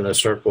you are in a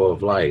circle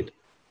of light,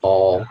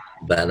 all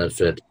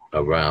benefit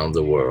around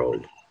the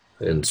world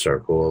in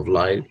circle of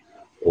light.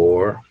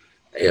 Or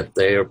if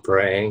they are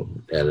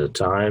praying at a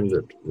time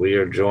that we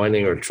are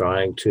joining or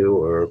trying to,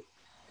 or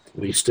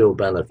we still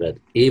benefit,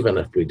 even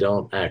if we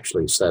don't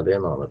actually set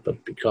in on it,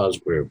 but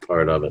because we're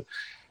part of it.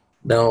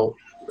 Now,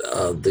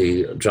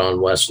 the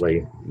John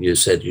Wesley, you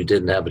said you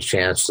didn't have a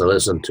chance to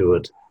listen to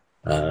it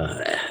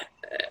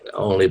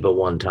only but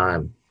one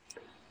time.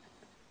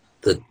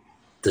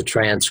 The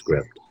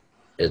transcript,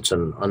 it's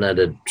an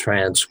unedited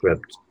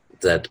transcript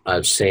that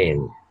I've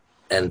seen.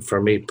 And for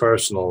me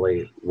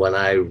personally, when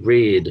I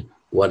read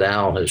what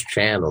Al has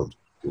channeled,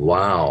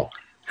 wow,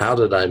 how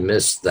did I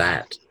miss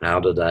that? How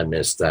did I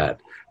miss that?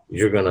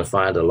 You're going to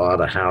find a lot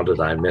of how did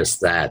I miss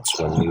that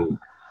when you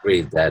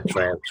read that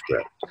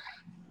transcript.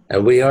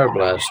 And we are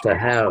blessed to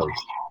have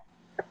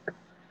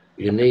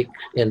unique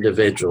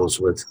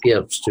individuals with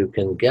gifts who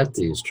can get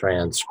these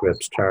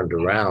transcripts turned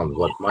around.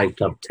 What might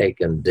have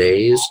taken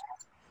days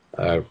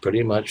are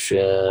pretty much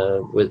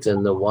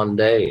within the one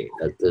day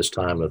at this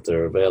time if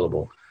they're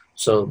available.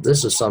 So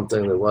this is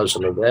something that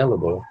wasn't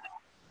available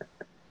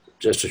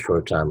just a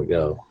short time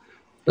ago.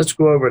 Let's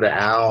go over to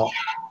Al.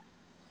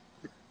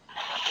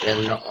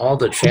 In all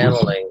the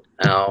channeling,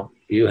 Al,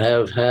 you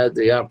have had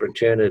the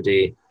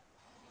opportunity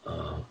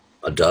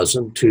a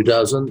dozen, 2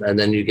 dozen, and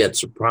then you get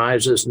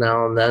surprises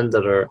now and then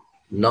that are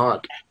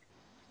not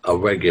a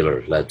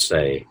regular, let's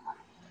say.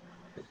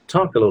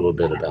 Talk a little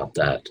bit about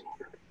that.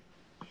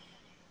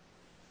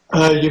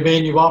 You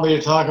mean you want me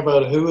to talk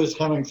about who is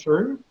coming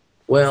through?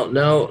 Well,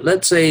 no,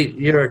 let's say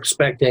you're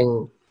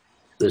expecting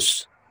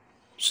this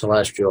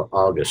celestial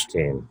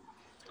Augustine,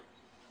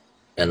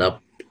 and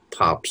up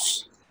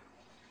pops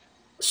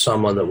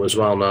someone that was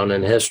well known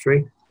in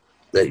history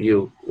that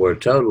you were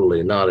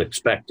totally not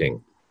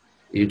expecting.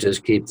 You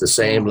just keep the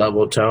same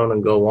level tone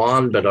and go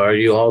on, but are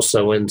you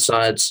also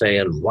inside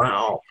saying,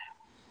 wow?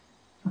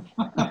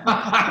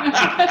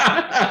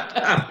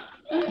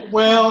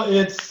 Well,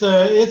 it's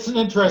an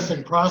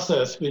interesting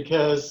process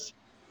because,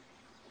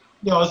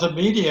 as a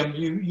medium,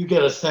 you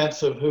get a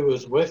sense of who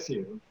is with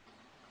you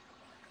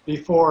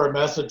before a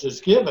message is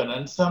given.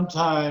 And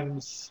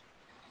sometimes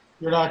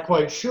you're not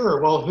quite sure,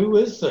 well, who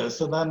is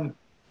this? And then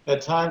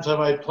at times I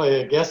might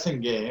play a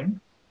guessing game.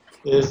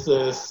 Is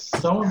this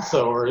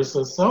so-and-so or is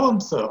this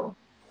so-and-so?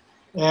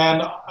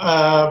 And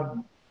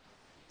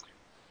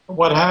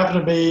what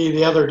happened to me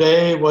the other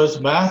day was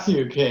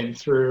Matthew came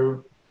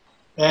through,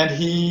 and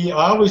I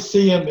always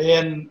see him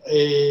in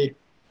a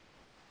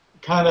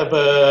kind of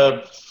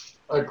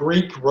a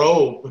Greek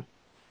robe.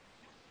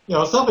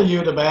 Something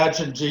you'd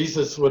imagine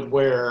Jesus would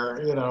wear,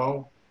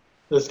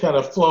 this kind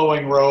of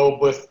flowing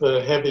robe with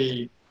the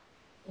heavy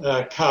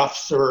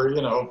cuffs or,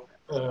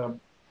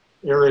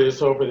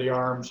 areas over the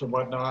arms and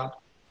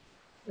whatnot.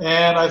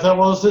 And I thought,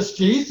 well, is this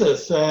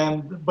Jesus?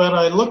 But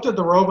I looked at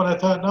the robe and I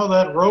thought, no,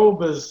 that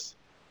robe is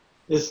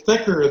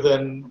thicker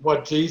than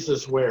what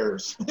Jesus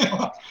wears.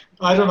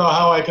 I don't know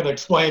how I can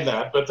explain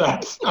that, but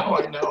that's how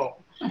I know.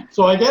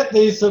 So I get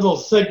these little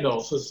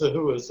signals as to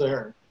who is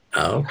there.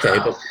 Okay.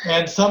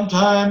 And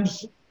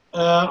sometimes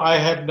I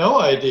have no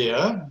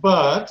idea,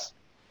 but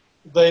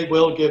they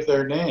will give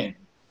their name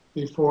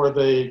before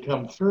they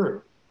come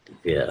through.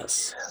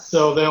 Yes.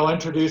 So they'll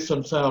introduce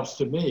themselves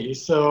to me.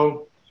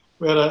 So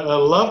we had a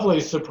lovely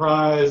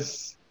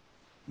surprise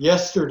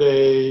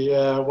yesterday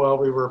while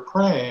we were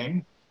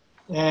praying,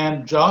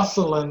 and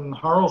Jocelyn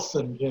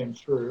Harrelson came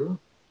through,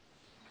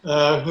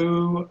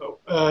 who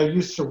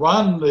used to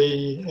run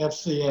the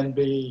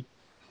FCNB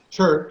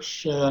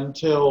church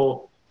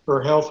until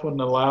her health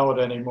wouldn't allow it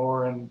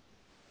anymore, and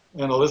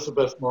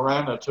Elizabeth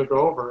Morana took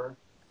over.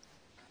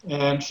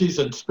 And she's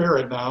in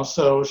spirit now,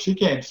 so she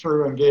came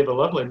through and gave a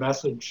lovely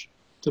message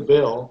to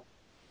Bill.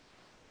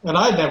 And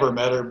I'd never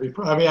met her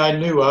before. I mean, I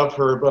knew of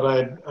her, but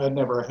I'd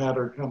never had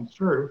her come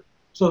through.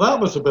 So that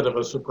was a bit of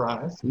a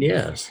surprise.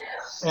 Yes.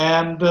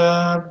 And,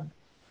 Bill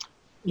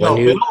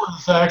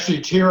is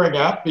actually tearing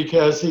up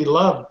because he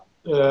loved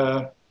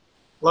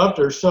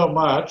her so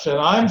much. And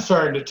I'm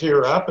starting to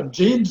tear up, and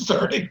Jean's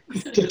starting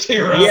to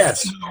tear up.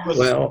 Yes.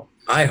 Well,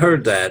 I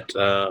heard that.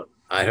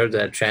 I heard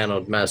that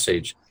channeled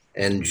message.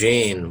 And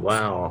Jeanne,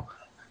 wow.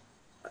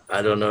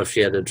 I don't know if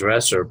she had a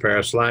dress or a pair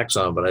of slacks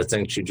on, but I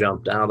think she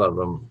jumped out of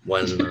them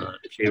when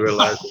she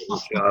realized it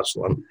was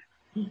Jocelyn.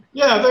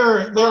 Yeah,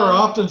 there are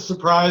often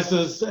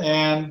surprises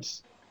and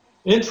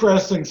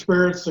interesting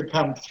spirits that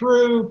come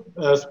through,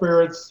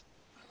 spirits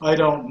I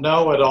don't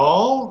know at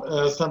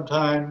all.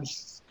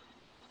 Sometimes,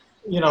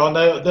 and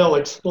they'll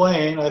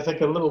explain. I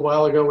think a little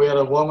while ago we had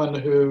a woman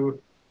who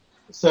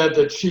said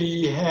that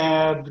she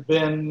had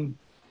been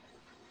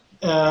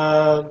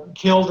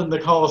killed in the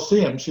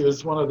Colosseum. She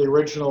was one of the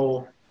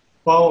original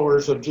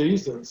followers of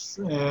Jesus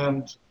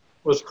and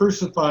was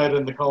crucified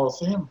in the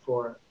Colosseum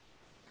for it.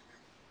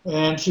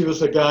 And she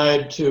was a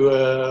guide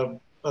to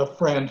a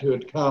friend who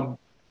had come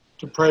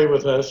to pray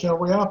with us.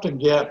 We often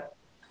get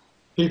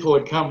people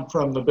that come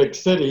from the big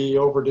city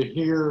over to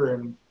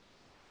here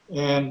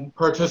and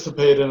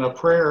participate in a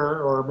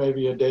prayer or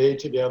maybe a day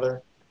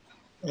together.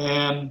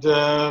 And,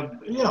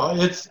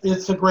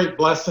 it's a great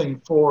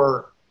blessing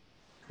for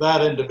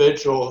that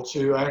individual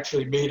to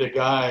actually meet a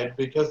guide,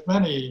 because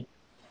many,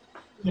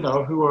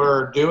 who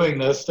are doing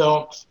this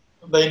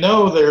they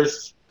know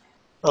there's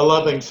a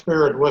loving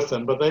spirit with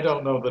them, but they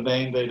don't know the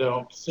name, they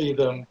don't see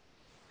them,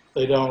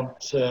 they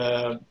don't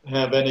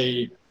have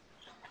any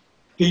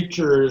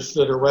features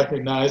that are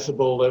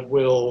recognizable that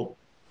will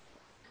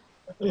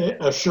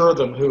assure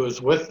them who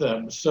is with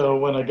them. So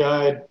when a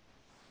guide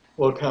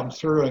will come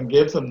through and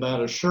give them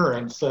that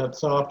assurance,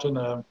 that's often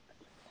a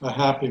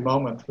happy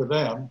moment for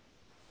them.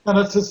 And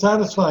it's a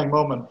satisfying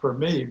moment for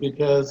me,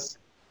 because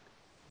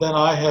then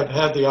I have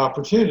had the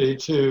opportunity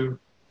to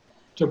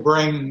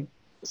bring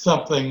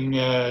something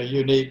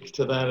unique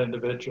to that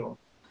individual.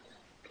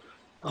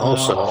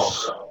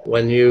 Also,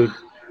 when you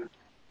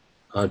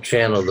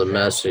channel the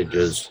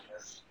messages,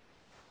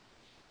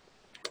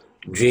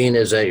 Jeanne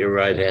is at your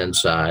right-hand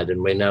side, and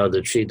we know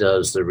that she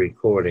does the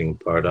recording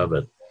part of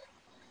it.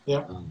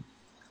 Yeah.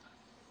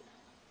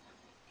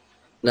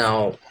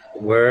 Now,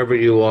 wherever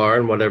you are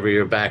and whatever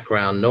your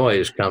background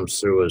noise comes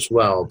through as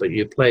well, but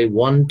you play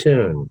one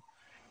tune,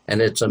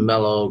 and it's a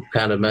mellow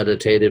kind of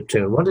meditative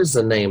tune. What is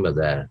the name of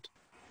that?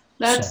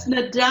 That's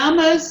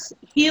Nadama's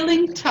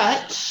Healing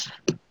Touch.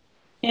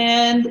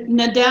 And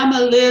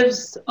Nadama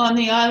lives on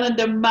the island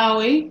of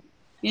Maui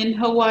in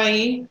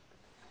Hawaii.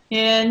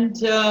 And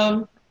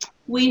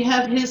we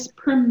have his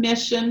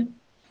permission.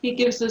 He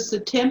gives us a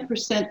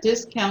 10%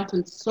 discount,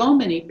 and so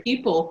many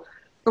people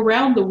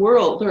around the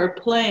world are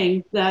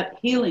playing that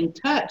healing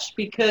touch,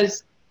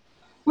 because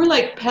we're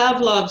like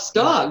Pavlov's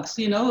dogs,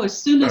 as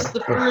soon as the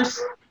first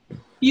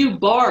few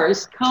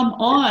bars come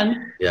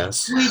on,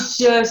 yes, we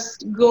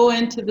just go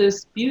into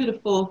this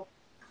beautiful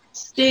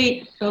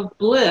state of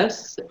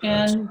bliss.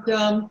 And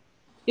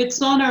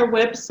it's on our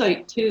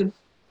website too.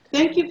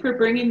 Thank you for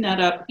bringing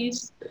that up.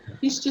 He's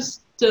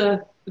just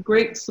a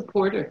great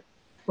supporter.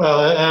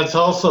 Well, and it's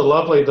also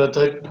lovely that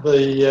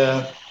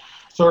the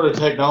sort of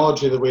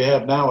technology that we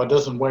have now, it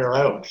doesn't wear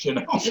out,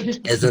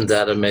 Isn't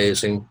that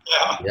amazing?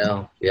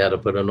 Yeah. You had to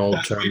put an old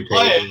turntable. We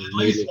play it at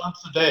least once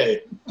a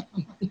day.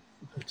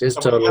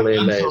 Just totally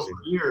amazing. So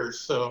for years,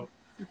 so.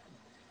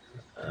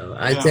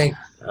 I think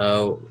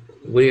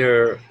we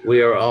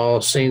are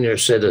all senior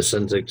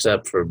citizens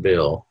except for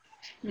Bill.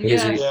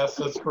 Yes,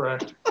 that's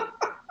correct.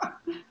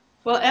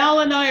 Well, Al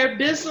and I are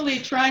busily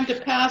trying to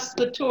pass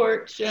the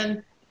torch,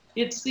 and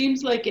it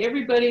seems like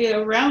everybody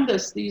around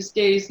us these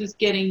days is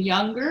getting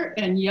younger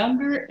and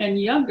younger and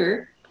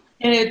younger,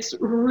 and it's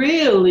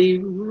really,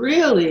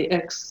 really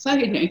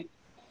exciting.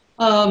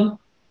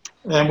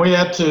 And we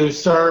had to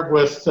start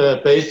with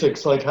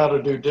basics like how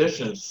to do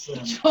dishes.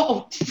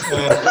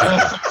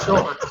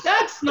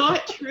 That's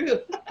not true.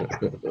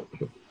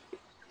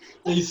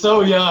 He's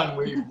so young,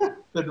 we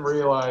didn't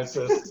realize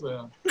this.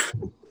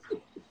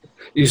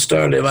 You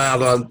start him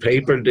out on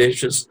paper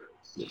dishes,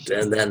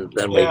 and then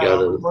we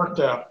go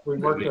to. We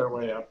worked our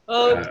way up.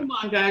 Oh, come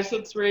on, guys,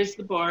 let's raise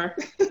the bar.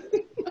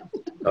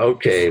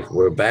 Okay,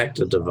 we're back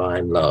to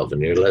Divine Love,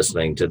 and you're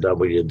listening to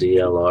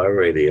WDLR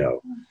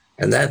Radio.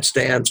 And that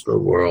stands for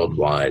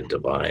Worldwide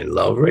Divine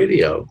Love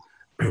Radio,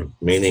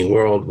 meaning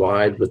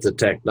worldwide with the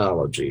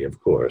technology, of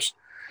course.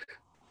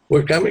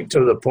 We're coming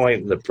to the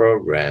point in the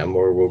program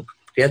where we'll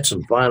get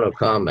some final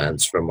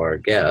comments from our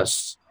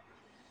guests.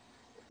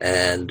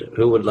 And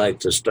who would like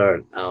to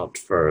start out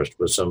first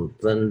with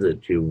something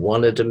that you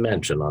wanted to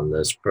mention on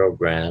this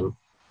program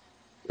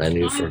and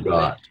you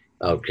forgot?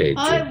 Okay,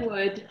 Jeanne. I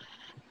would,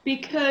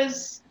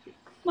 because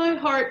my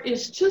heart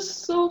is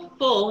just so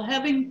full.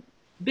 Having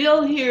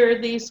Bill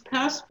here these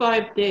past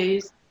 5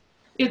 days,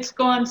 it's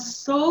gone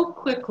so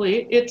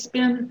quickly. It's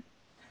been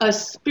a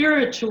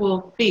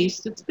spiritual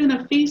feast. It's been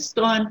a feast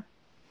on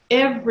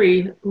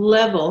every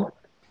level.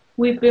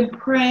 We've been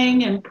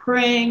praying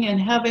and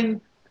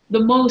having the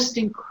most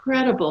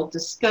incredible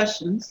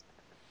discussions.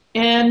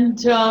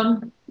 And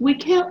we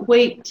can't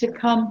wait to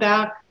come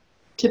back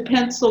to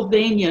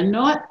Pennsylvania,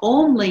 not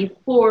only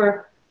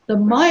for the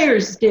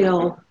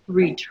Myersdale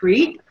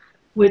retreat,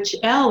 which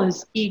Al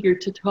is eager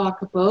to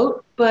talk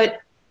about, but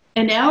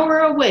an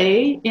hour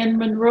away in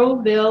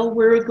Monroeville,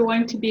 we're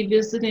going to be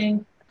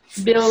visiting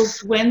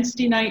Bill's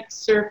Wednesday night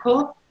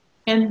circle.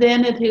 And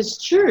then at his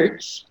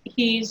church,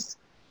 he's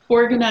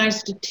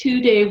organized a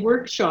 2-day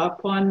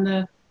workshop on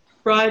the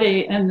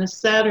Friday and the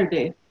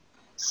Saturday.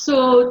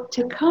 So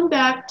to come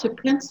back to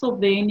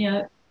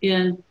Pennsylvania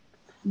and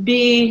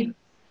be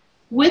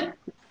with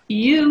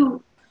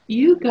you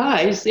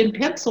guys in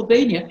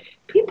Pennsylvania,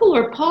 people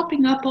are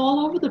popping up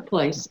all over the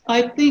place.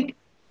 I think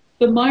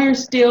the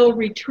Myersdale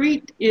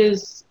retreat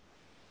is,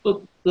 the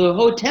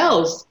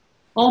hotel's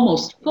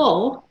almost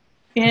full,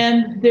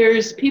 and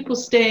there's people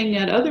staying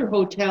at other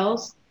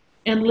hotels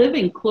and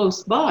living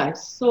close by.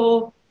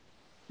 So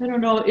I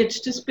don't know, it's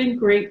just been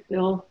great,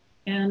 Bill.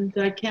 And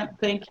I can't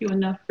thank you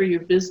enough for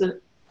your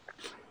visit.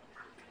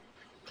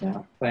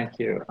 Yeah, thank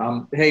you.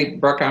 Hey,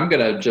 Brooke,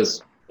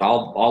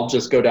 I'll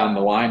just go down the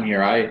line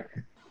here.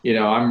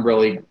 I'm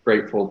really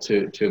grateful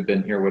to have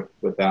been here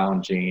with Al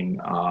and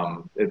Jeanne.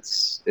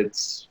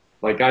 It's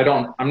like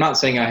I'm not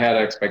saying I had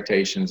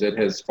expectations. It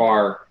has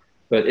far,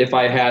 but if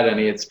I had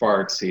any, it's far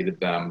exceeded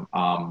them.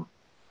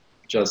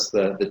 Just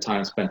the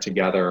time spent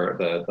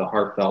together, the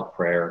heartfelt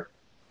prayer.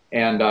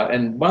 And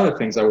one of the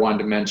things I wanted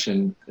to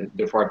mention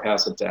before I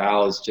pass it to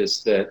Al is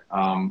just that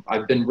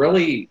I've been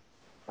really,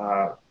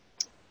 I'll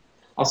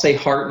say,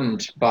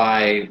 heartened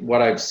by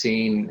what I've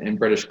seen in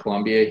British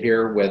Columbia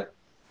here with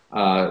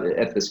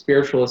at the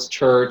Spiritualist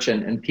Church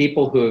and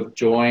people who have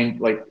joined.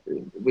 Like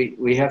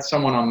we had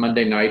someone on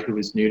Monday night who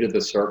was new to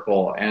the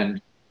circle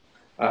and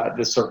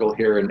the circle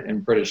here in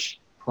British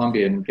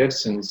Columbia in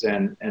Gibson's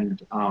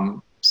and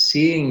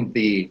seeing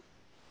the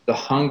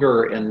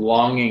hunger and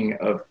longing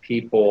of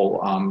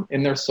people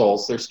in their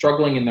souls. They're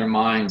struggling in their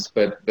minds,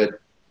 but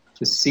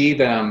to see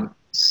them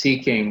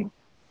seeking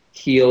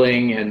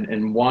healing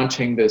and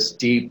wanting this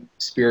deep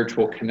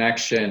spiritual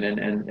connection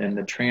and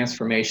the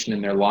transformation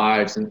in their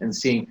lives and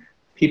seeing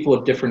people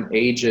of different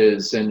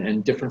ages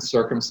and different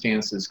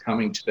circumstances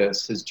coming to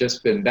this has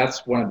just been,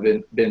 that's one of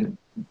been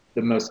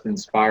the most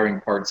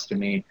inspiring parts to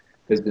me,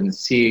 has been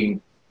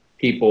seeing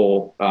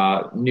people,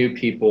 new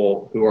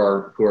people who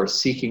are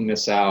seeking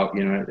this out.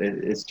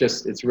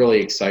 It's really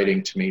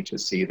exciting to me to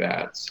see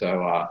that.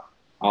 So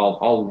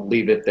I'll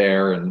leave it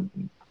there and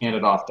hand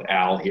it off to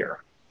Al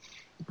here.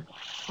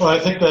 Well, I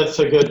think that's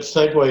a good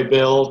segue,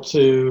 Bill,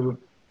 to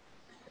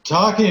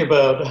talking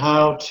about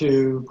how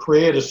to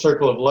create a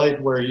circle of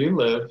light where you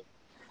live.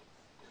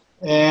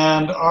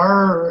 And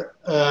our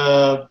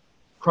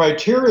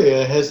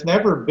criteria has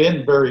never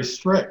been very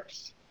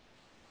strict.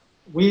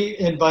 We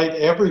invite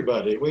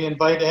everybody. We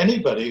invite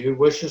anybody who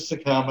wishes to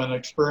come and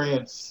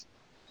experience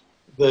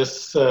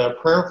this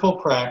prayerful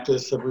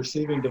practice of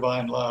receiving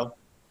divine love.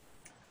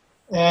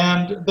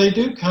 And they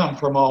do come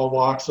from all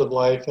walks of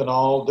life and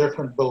all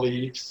different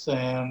beliefs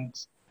and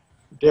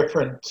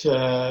different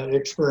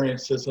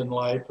experiences in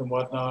life and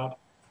whatnot.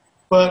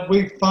 But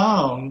we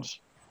found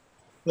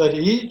that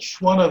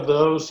each one of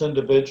those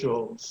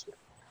individuals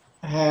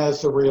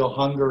has a real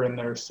hunger in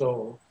their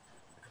soul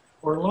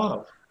for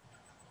love.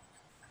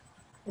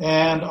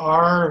 And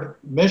our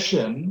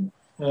mission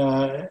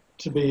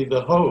to be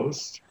the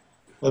host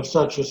of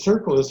such a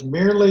circle is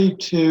merely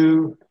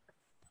to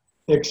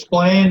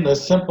explain the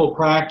simple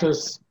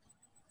practice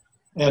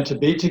and to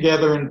be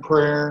together in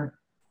prayer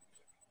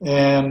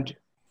and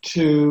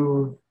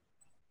to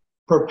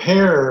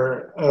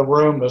prepare a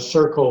room, a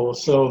circle,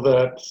 so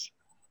that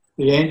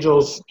the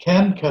angels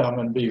can come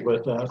and be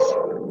with us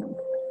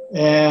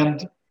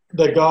and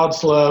that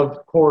God's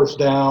love pours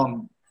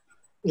down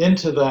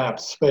into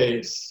that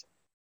space.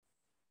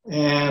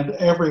 And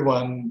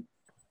everyone,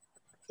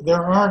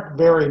 there aren't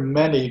very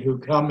many who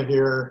come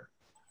here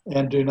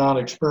and do not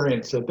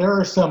experience it. There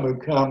are some who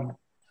come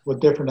with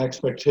different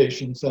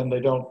expectations, and they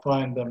don't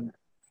find them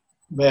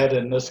met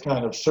in this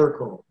kind of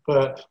circle.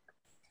 But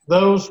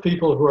those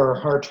people who are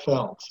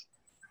heartfelt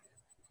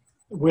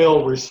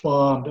will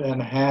respond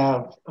and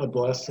have a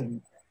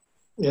blessing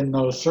in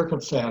those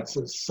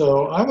circumstances.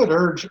 So I would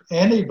urge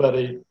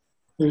anybody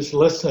who's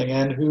listening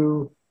and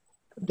who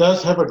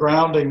does have a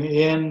grounding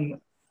in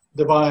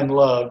divine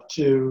love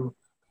to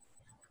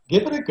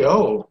give it a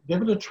go,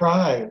 give it a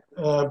try,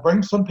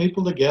 bring some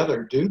people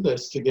together, do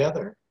this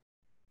together.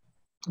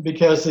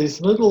 Because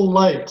these little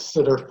lights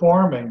that are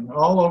forming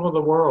all over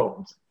the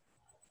world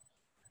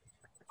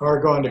are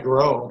going to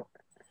grow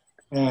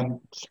and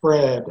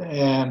spread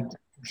and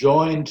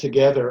join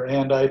together.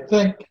 And I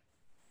think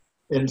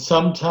in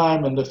some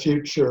time in the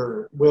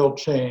future will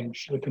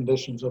change the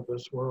conditions of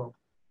this world.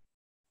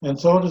 And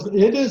so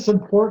it is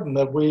important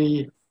that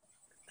we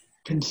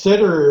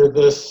consider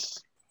this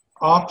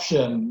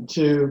option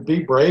to be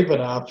brave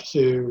enough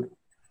to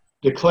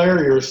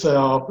declare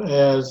yourself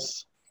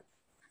as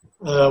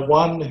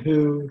one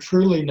who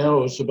truly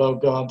knows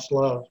about God's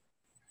love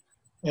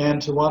and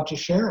to want to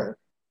share it.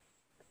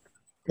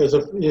 Because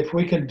if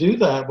we can do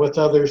that with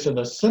others in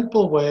a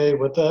simple way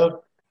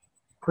without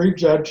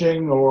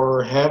prejudging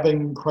or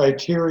having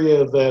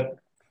criteria that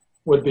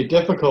would be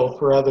difficult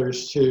for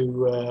others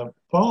to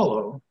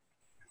follow,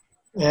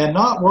 and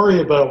not worry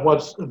about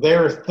what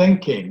they're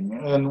thinking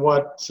and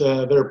what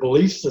their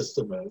belief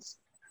system is,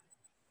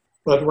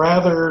 but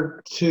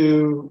rather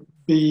to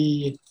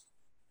be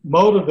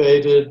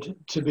motivated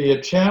to be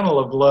a channel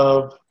of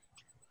love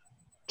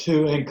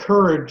to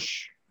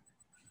encourage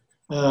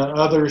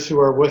others who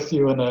are with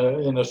you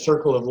in a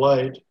circle of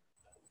light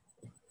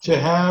to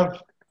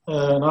have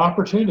an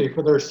opportunity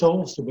for their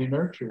souls to be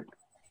nurtured.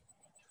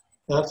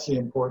 That's the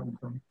important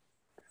thing.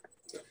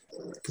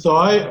 So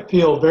I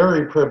feel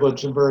very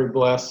privileged and very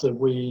blessed that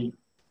we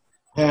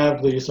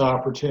have these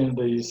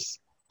opportunities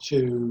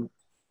to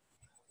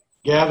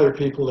gather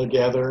people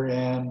together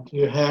and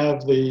to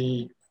have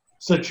the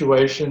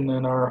situation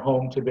in our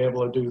home to be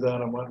able to do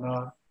that and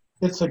whatnot.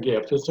 It's a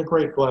gift. It's a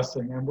great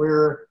blessing. And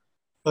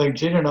I think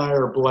Jeanne and I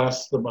are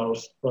blessed the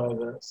most by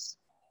this.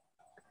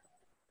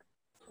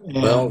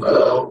 And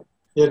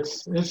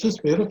it's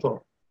just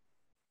beautiful.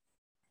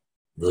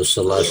 The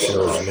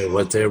Celestials knew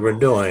what they were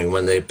doing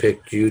when they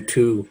picked you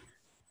two,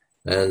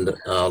 and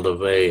out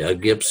of a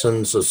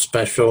Gibson's, a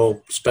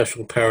special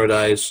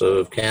paradise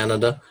of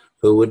Canada.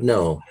 Who would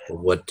know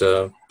what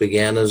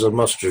began as a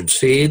mustard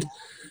seed?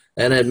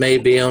 And it may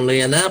be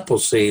only an apple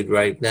seed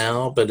right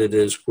now, but it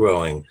is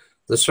growing.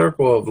 The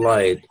circle of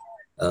light,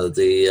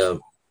 the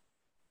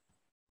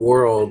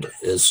world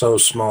is so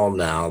small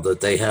now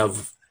that they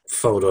have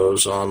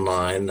photos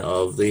online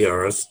of the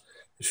Earth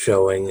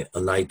showing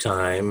a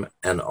nighttime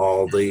and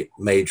all the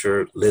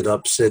major lit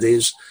up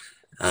cities.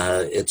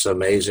 It's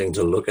amazing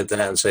to look at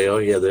that and say, oh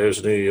yeah,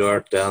 there's New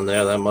York down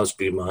there. That must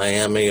be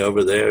Miami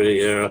over there.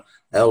 Yeah,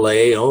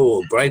 LA.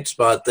 Oh, bright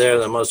spot there.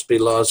 That must be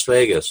Las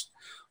Vegas.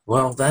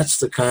 Well, that's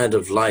the kind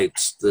of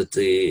lights that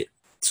the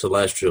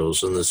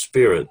Celestials and the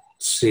Spirit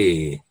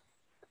see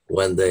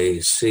when they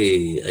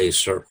see a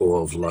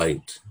circle of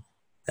light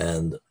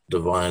and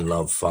divine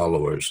love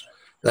followers.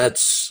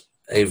 That's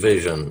a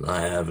vision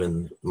I have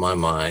in my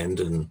mind,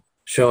 and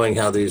showing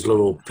how these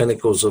little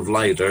pinnacles of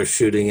light are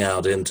shooting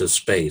out into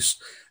space.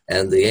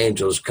 And the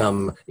angels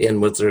come in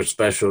with their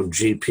special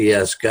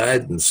GPS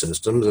guidance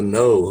systems and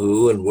know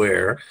who and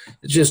where.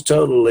 It's just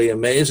totally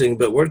amazing.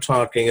 But we're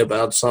talking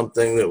about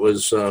something that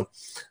was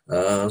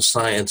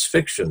science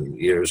fiction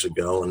years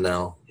ago, and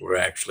now we're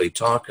actually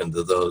talking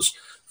to those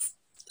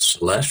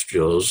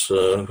celestials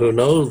who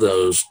know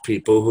those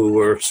people who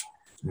were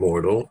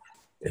mortal,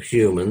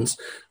 humans,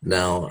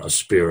 now a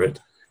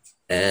spirit.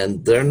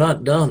 And they're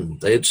not done.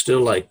 They'd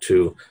still like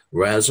to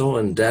razzle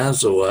and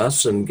dazzle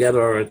us and get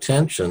our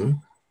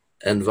attention,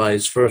 and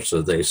vice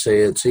versa. They say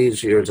it's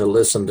easier to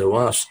listen to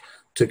us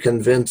to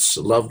convince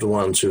loved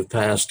ones who've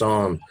passed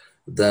on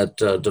that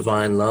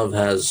divine love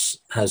has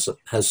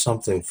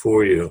something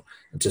for you,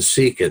 to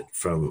seek it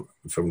from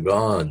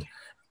God.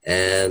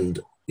 And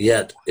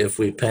yet, if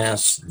we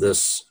pass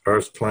this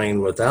earth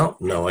plane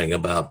without knowing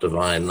about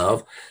divine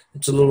love,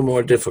 it's a little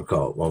more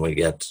difficult when we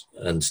get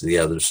into the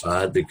other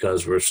side,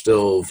 because we're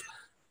still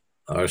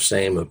our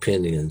same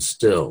opinions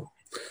still.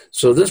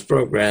 So this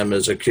program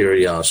is a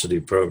curiosity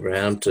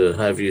program to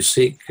have you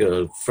seek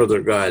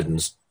further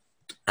guidance.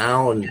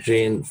 Al and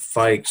Jeanne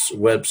Fike's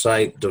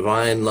website,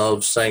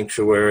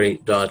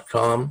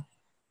 divinelovesanctuary.com.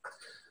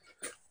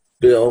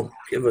 Bill,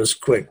 give us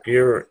quick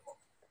your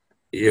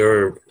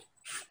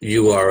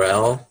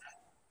URL.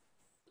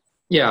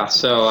 Yeah,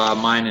 so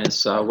mine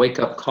is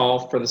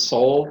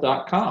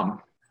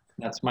wakeupcallforthesoul.com.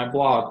 That's my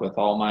blog with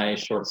all my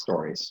short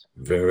stories.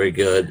 Very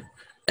good.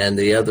 And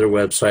the other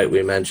website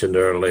we mentioned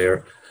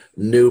earlier,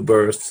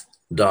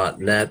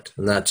 newbirth.net,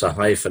 and that's a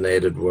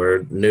hyphenated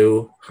word,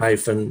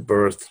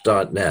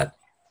 new-birth.net.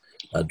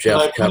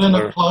 Jeff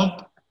Cutler,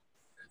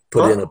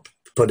 put in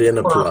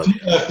a plug.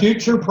 A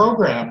future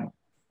program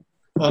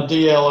on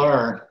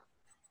DLR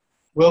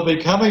will be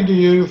coming to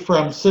you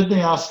from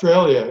Sydney,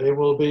 Australia. It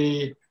will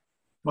be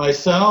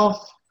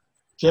myself,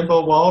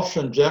 Jimbo Walsh,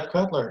 and Jeff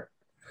Cutler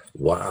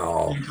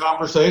Wow. in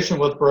conversation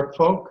with Brooke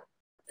Folk.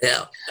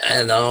 Yeah,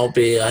 and I'll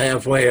be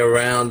halfway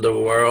around the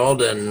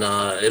world, and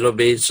it'll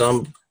be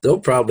they'll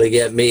probably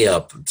get me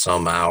up at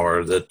some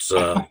hour that's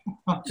to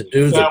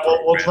do the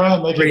we'll try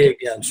and make three it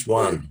against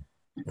one.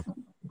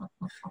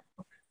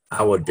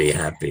 I would be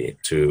happy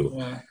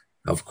to,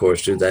 of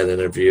course, do that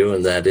interview,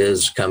 and that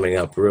is coming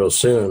up real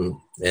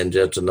soon. In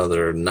just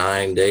another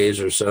 9 days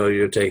or so,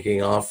 you're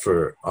taking off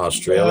for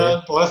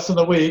Australia. Less than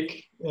a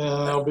week.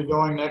 I'll be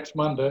going next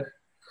Monday.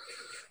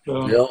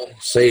 So. Bill,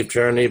 safe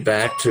journey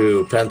back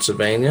to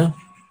Pennsylvania.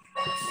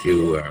 If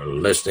you are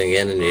listening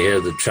in and you hear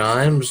the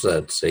chimes,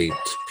 that's 8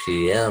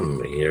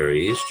 p.m. here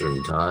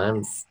Eastern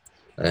time.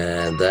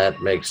 And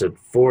that makes it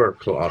 4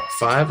 o'clock,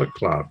 5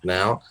 o'clock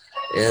now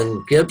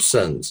in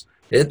Gibson's.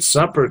 It's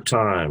supper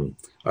time.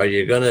 Are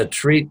you going to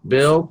treat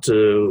Bill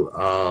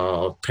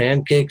to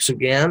pancakes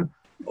again?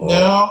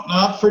 No,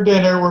 not for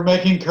dinner. We're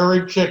making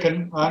curried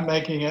chicken. I'm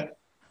making it.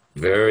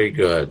 Very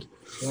good.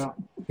 Yeah.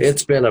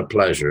 It's been a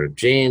pleasure.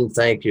 Jeanne,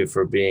 thank you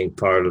for being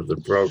part of the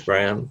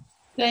program.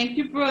 Thank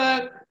you,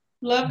 Brooke.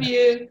 Love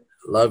you.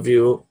 Love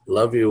you.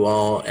 Love you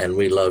all. And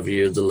we love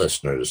you, the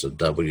listeners of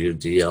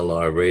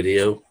WDLR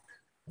Radio.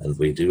 And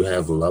we do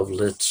have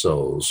love-lit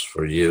souls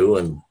for you.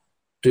 And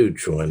do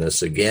join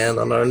us again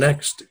on our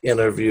next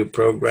interview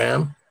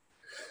program.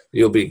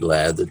 You'll be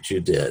glad that you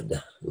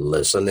did.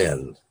 Listen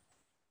in.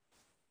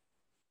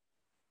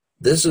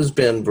 This has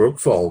been Brooke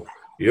Folk,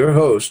 your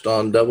host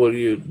on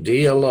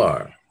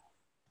WDLR.